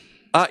office?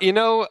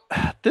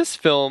 This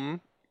film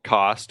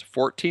cost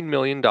 $14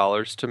 million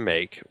to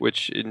make,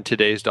 which in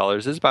today's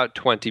dollars is about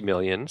 $20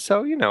 million.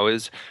 So,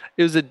 it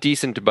was a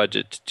decent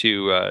budget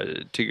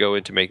to go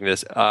into making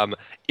this.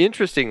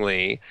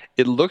 Interestingly,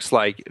 it looks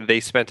like they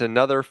spent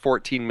another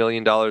 $14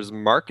 million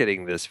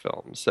marketing this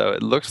film. So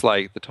it looks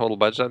like the total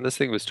budget on this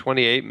thing was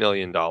 $28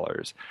 million.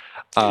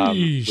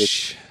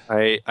 Which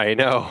I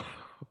know.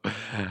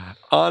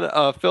 On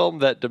a film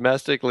that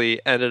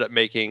domestically ended up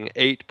making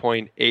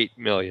 $8.8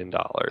 million.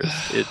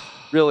 It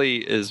really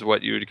is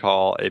what you would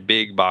call a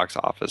big box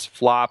office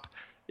flop.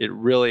 It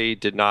really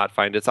did not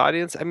find its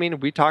audience. I mean,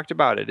 we talked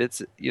about it.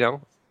 It's,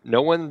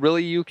 no one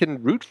really you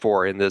can root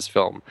for in this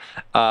film.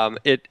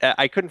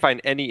 I couldn't find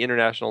any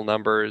international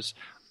numbers,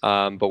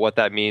 but what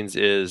that means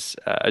is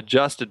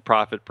adjusted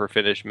profit per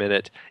finished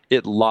minute.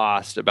 It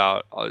lost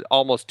about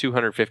almost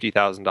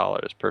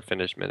 $250,000 per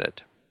finished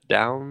minute.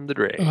 Down the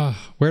drain.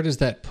 Where does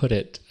that put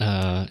it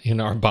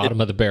in our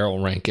bottom of the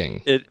barrel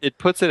ranking? It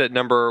puts it at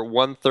number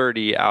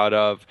 130 out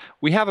of.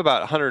 We have about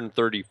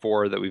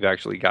 134 that we've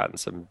actually gotten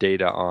some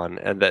data on,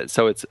 and that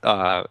so it's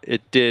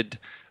it did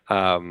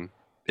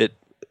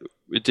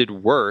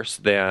worse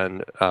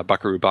than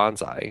Buckaroo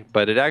Banzai,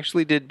 but it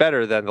actually did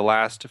better than the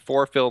last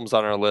 4 films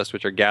on our list,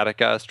 which are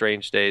Gattaca,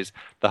 Strange Days,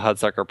 The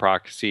Hudsucker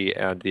Proxy,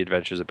 and The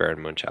Adventures of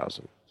Baron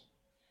Munchausen.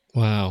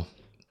 Wow.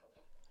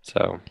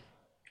 So,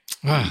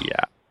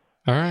 yeah.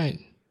 All right.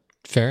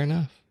 Fair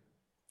enough.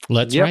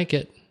 Let's rank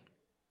it.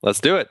 Let's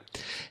do it.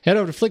 Head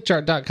over to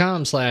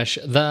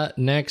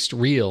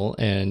flickchart.com/thenextreel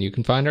and you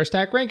can find our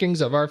stack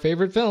rankings of our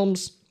favorite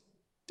films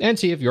and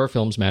see if your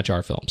films match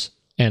our films.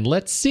 And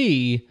let's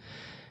see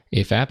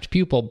if Apt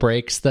Pupil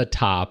breaks the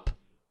top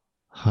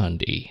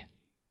 100.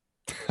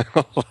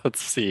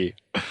 Let's see.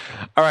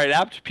 All right,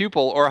 Apt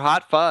Pupil or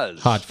Hot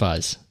Fuzz? Hot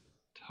Fuzz.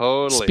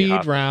 Totally. Speed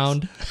Hot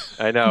round. Fuzz.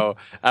 I know.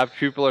 Apt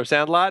Pupil or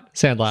Sandlot?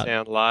 Sandlot.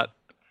 Sandlot.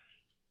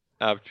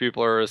 Apt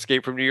Pupil or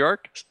Escape from New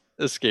York?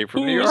 Escape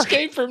from New York.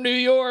 Escape from New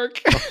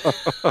York.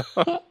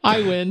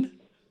 I win.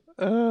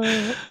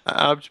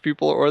 Apt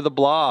Pupil or The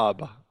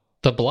Blob?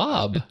 The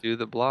Blob. Do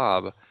The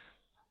Blob.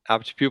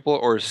 Apt Pupil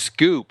or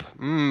Scoop?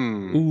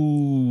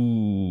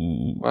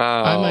 Ooh.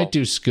 Wow. I might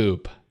do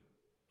Scoop.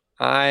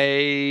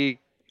 Gosh.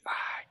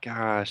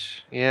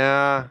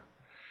 Yeah.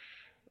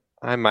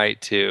 I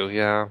might too,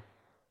 yeah.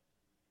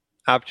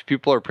 Apt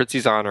Pupil or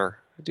Pritzi's Honor?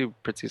 I do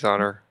Pritzi's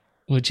Honor.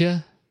 Would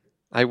you?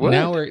 I would.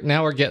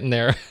 Now we're getting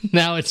there.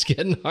 Now it's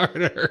getting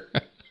harder.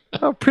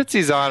 Oh,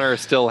 Pritzi's Honor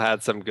still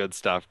had some good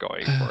stuff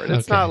going for it.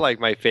 It's not like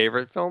my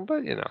favorite film,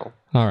 but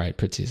All right,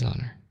 Pritzi's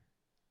Honor.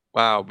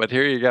 Wow, but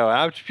here you go.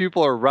 Apt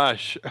Pupil or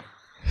Rush?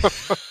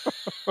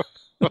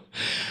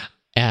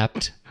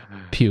 Apt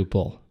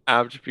Pupil.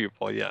 Apt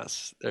Pupil,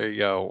 yes. There you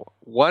go.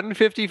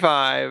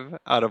 155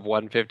 out of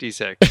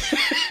 156.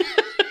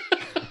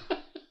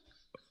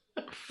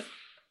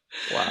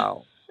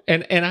 Wow.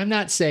 And I'm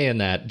not saying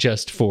that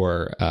just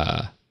for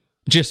the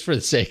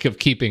sake of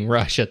keeping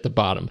Rush at the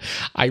bottom.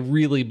 I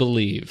really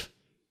believe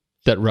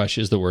that Rush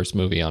is the worst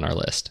movie on our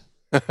list.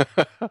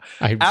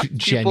 I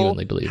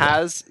genuinely believe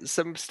has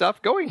some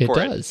stuff going for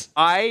it. It does.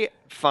 I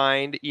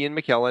find Ian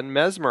McKellen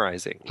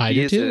mesmerizing.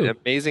 He is an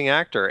amazing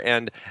actor,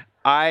 and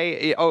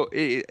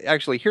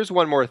actually, here's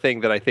one more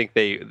thing that I think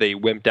they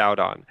wimped out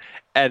on,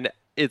 and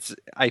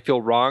I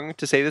feel wrong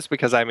to say this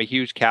because I'm a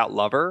huge cat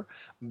lover,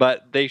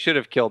 but they should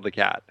have killed the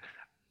cat.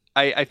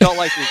 I felt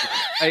like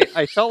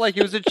I felt like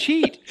it was a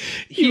cheat.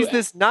 He's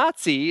this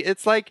Nazi.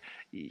 It's like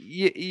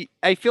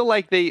I feel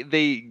like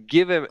they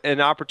give him an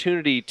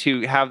opportunity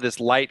to have this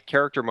light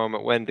character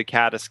moment when the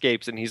cat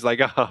escapes, and he's like,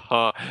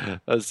 a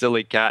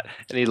silly cat,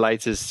 and he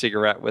lights his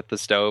cigarette with the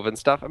stove and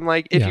stuff. I'm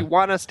like, if you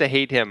want us to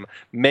hate him,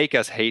 make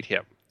us hate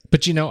him.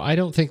 But I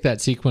don't think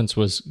that sequence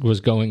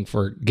was going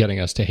for getting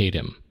us to hate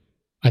him.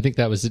 I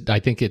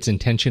think its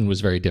intention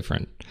was very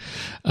different.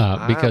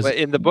 Because but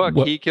in the book,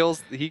 he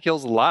kills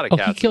a lot of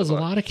cats. He kills a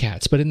lot of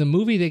cats, but in the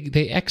movie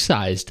they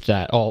excised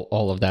that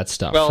all of that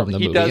stuff from the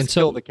movie. Well, he does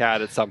kill the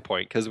cat at some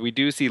point, because we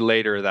do see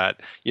later that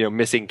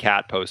missing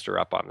cat poster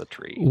up on the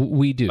tree.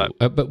 We do,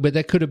 but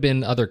that could have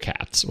been other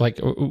cats. Like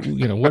what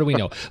do we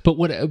know? But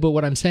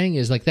what I'm saying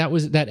is, like,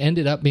 that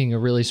ended up being a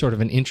really sort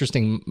of an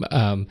interesting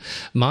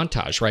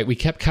montage, right? We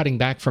kept cutting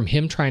back from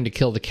him trying to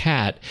kill the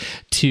cat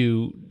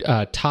to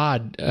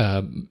Todd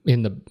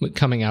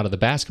coming out of the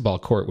basketball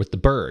court with the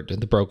bird,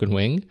 the broken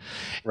wing,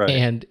 right.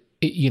 And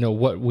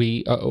what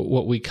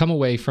we come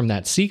away from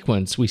that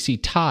sequence, we see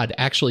Todd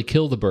actually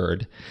kill the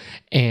bird,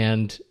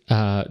 and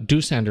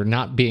Doosander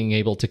not being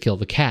able to kill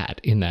the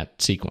cat in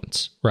that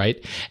sequence,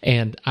 right?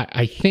 And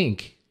I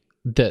think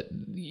that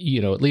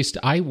at least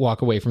I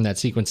walk away from that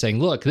sequence saying,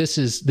 look, this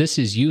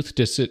is youth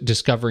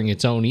discovering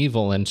its own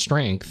evil and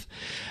strength,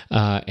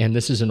 and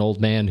this is an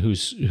old man who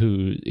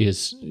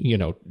is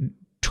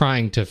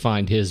trying to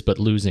find his but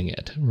losing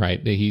it,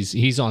 right?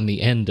 He's on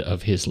the end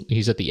of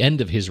he's at the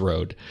end of his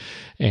road,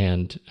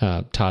 and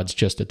Todd's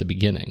just at the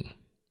beginning.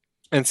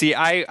 And see,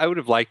 I would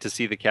have liked to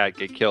see the cat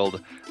get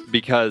killed,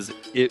 because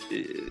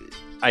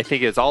I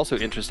think it's also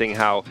interesting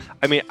how,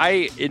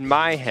 in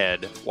my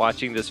head,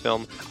 watching this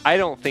film, I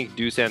don't think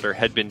Doosander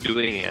had been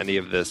doing any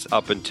of this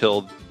up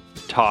until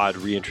Todd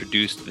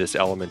reintroduced this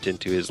element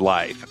into his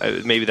life.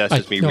 Maybe that's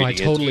just me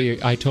reading into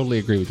it. I totally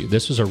agree with you.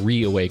 This was a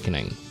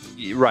reawakening.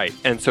 Right.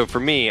 And so for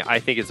me,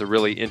 I think it's a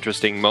really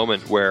interesting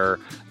moment where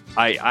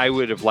I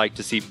would have liked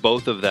to see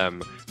both of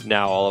them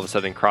now all of a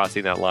sudden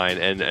crossing that line,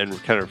 and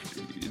kind of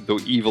the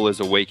evil is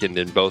awakened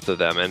in both of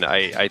them. And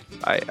I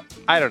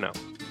don't know.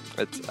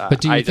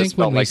 But do you think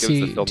when we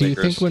see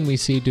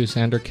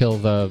Doosander kill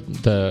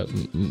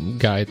the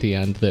guy at the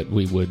end that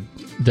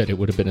it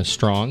would have been as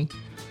strong?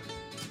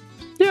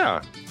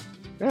 Yeah.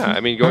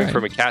 Going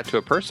from a cat to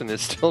a person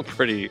is still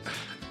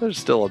there's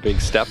still a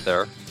big step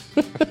there.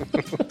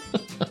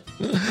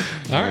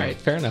 All right,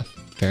 fair enough.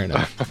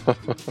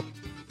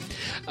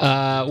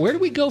 Where do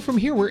we go from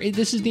here?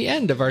 This is the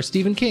end of our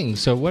Stephen King.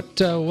 So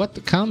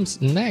what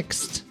comes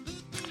next?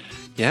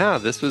 Yeah,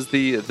 this was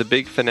the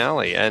big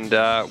finale, and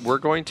we're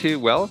going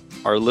to,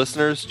 our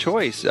listener's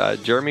choice,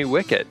 Jeremy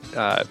Wickett,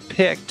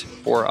 picked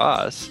for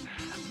us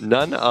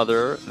none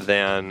other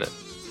than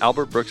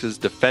Albert Brooks's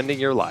 "Defending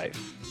Your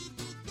Life."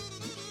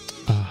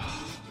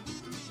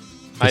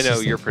 I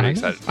know you're pretty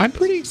excited. I'm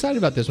pretty excited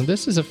about this one.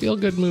 This is a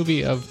feel-good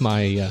movie of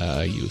my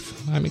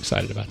youth. I'm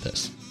excited about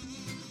this.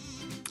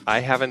 I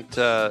haven't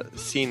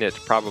seen it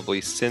probably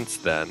since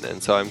then,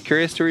 and so I'm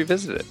curious to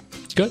revisit it.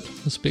 Good.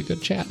 This will be a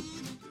good chat.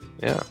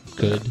 Yeah.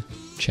 Good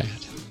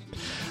chat.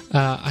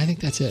 I think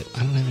that's it. I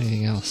don't have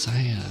anything else.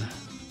 I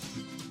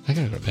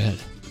gotta go to bed.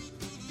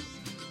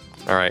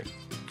 All right.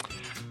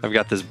 I've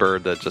got this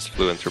bird that just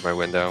flew in through my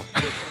window.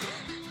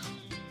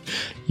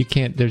 You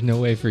can't, there's no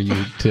way for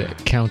you to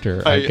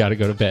counter I've got to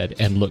go to bed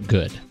and look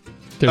good.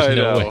 There's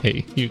no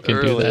way you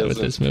can do that with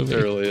this movie.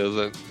 It really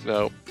isn't.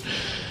 No.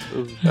 It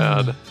was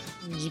bad.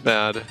 It was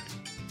bad.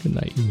 Good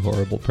night, you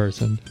horrible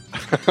person.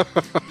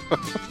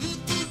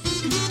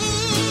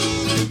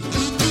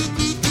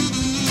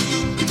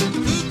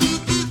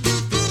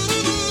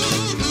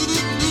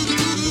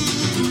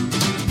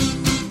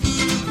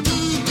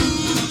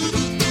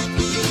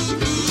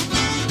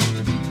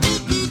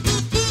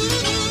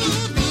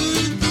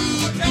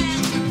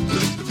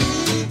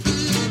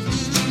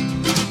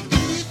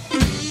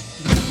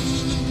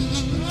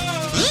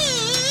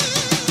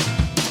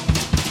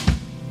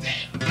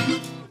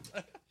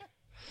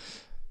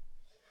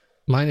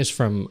 Mine is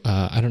from,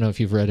 I don't know if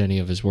you've read any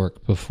of his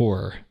work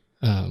before,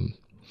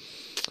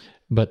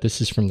 but this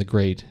is from the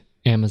great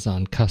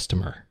Amazon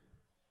Customer.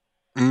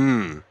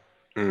 One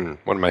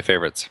of my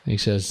favorites. He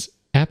says,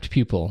 apt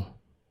pupil,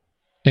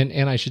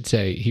 and I should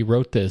say, he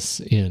wrote this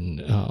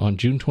on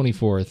June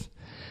 24th,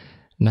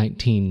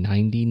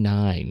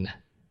 1999.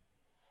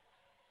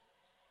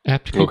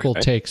 Apt pupil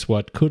takes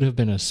what could have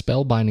been a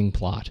spellbinding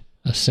plot.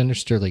 A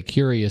sinisterly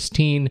curious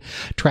teen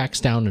tracks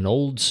down an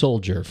old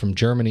soldier from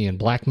Germany and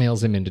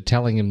blackmails him into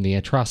telling him the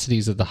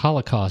atrocities of the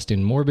Holocaust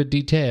in morbid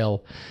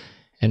detail,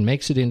 and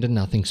makes it into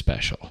nothing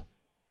special.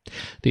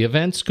 The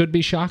events could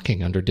be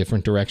shocking under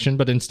different direction,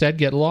 but instead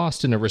get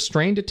lost in a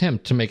restrained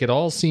attempt to make it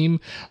all seem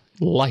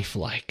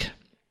lifelike.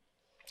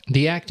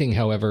 The acting,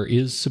 however,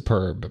 is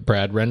superb.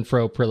 Brad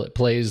Renfro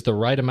plays the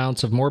right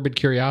amounts of morbid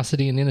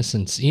curiosity and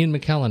innocence. Ian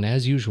McKellen,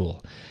 as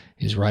usual,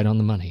 is right on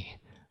the money.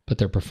 But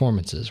their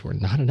performances were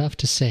not enough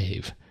to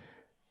save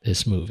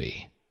this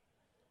movie.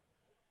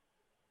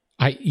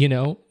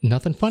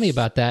 Nothing funny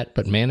about that,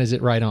 but man, is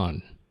it right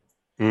on.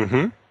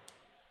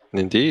 Mm-hmm.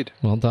 Indeed.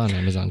 Well done,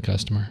 Amazon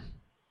Customer.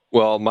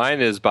 Well,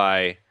 mine is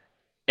by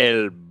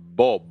El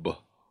Bob.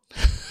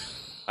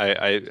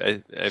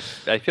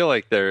 I feel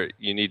like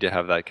you need to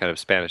have that kind of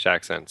Spanish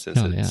accent since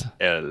it's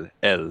El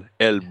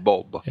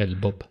Bob. El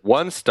Bob.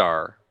 1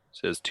 star,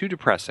 says too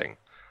depressing.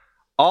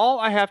 All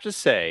I have to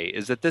say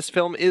is that this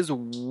film is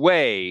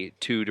way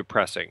too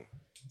depressing.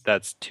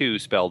 That's two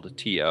spelled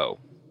T-O.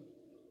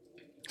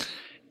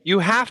 You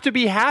have to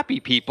be happy,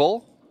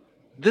 people.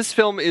 This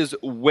film is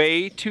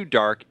way too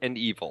dark and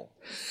evil.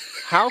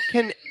 How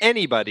can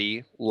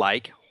anybody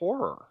like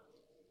horror?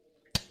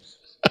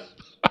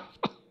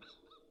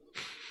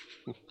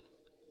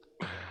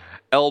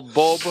 El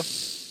Bob,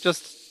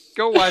 just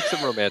go watch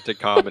some romantic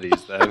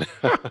comedies then.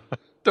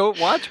 Don't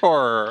watch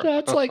horror.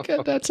 That's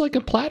like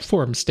a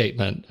platform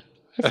statement.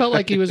 I felt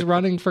like he was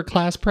running for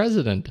class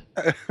president.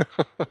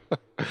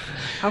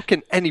 How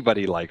can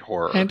anybody like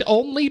horror? And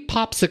only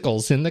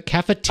popsicles in the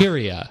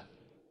cafeteria.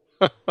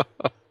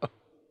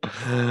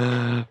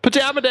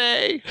 Pajama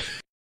day!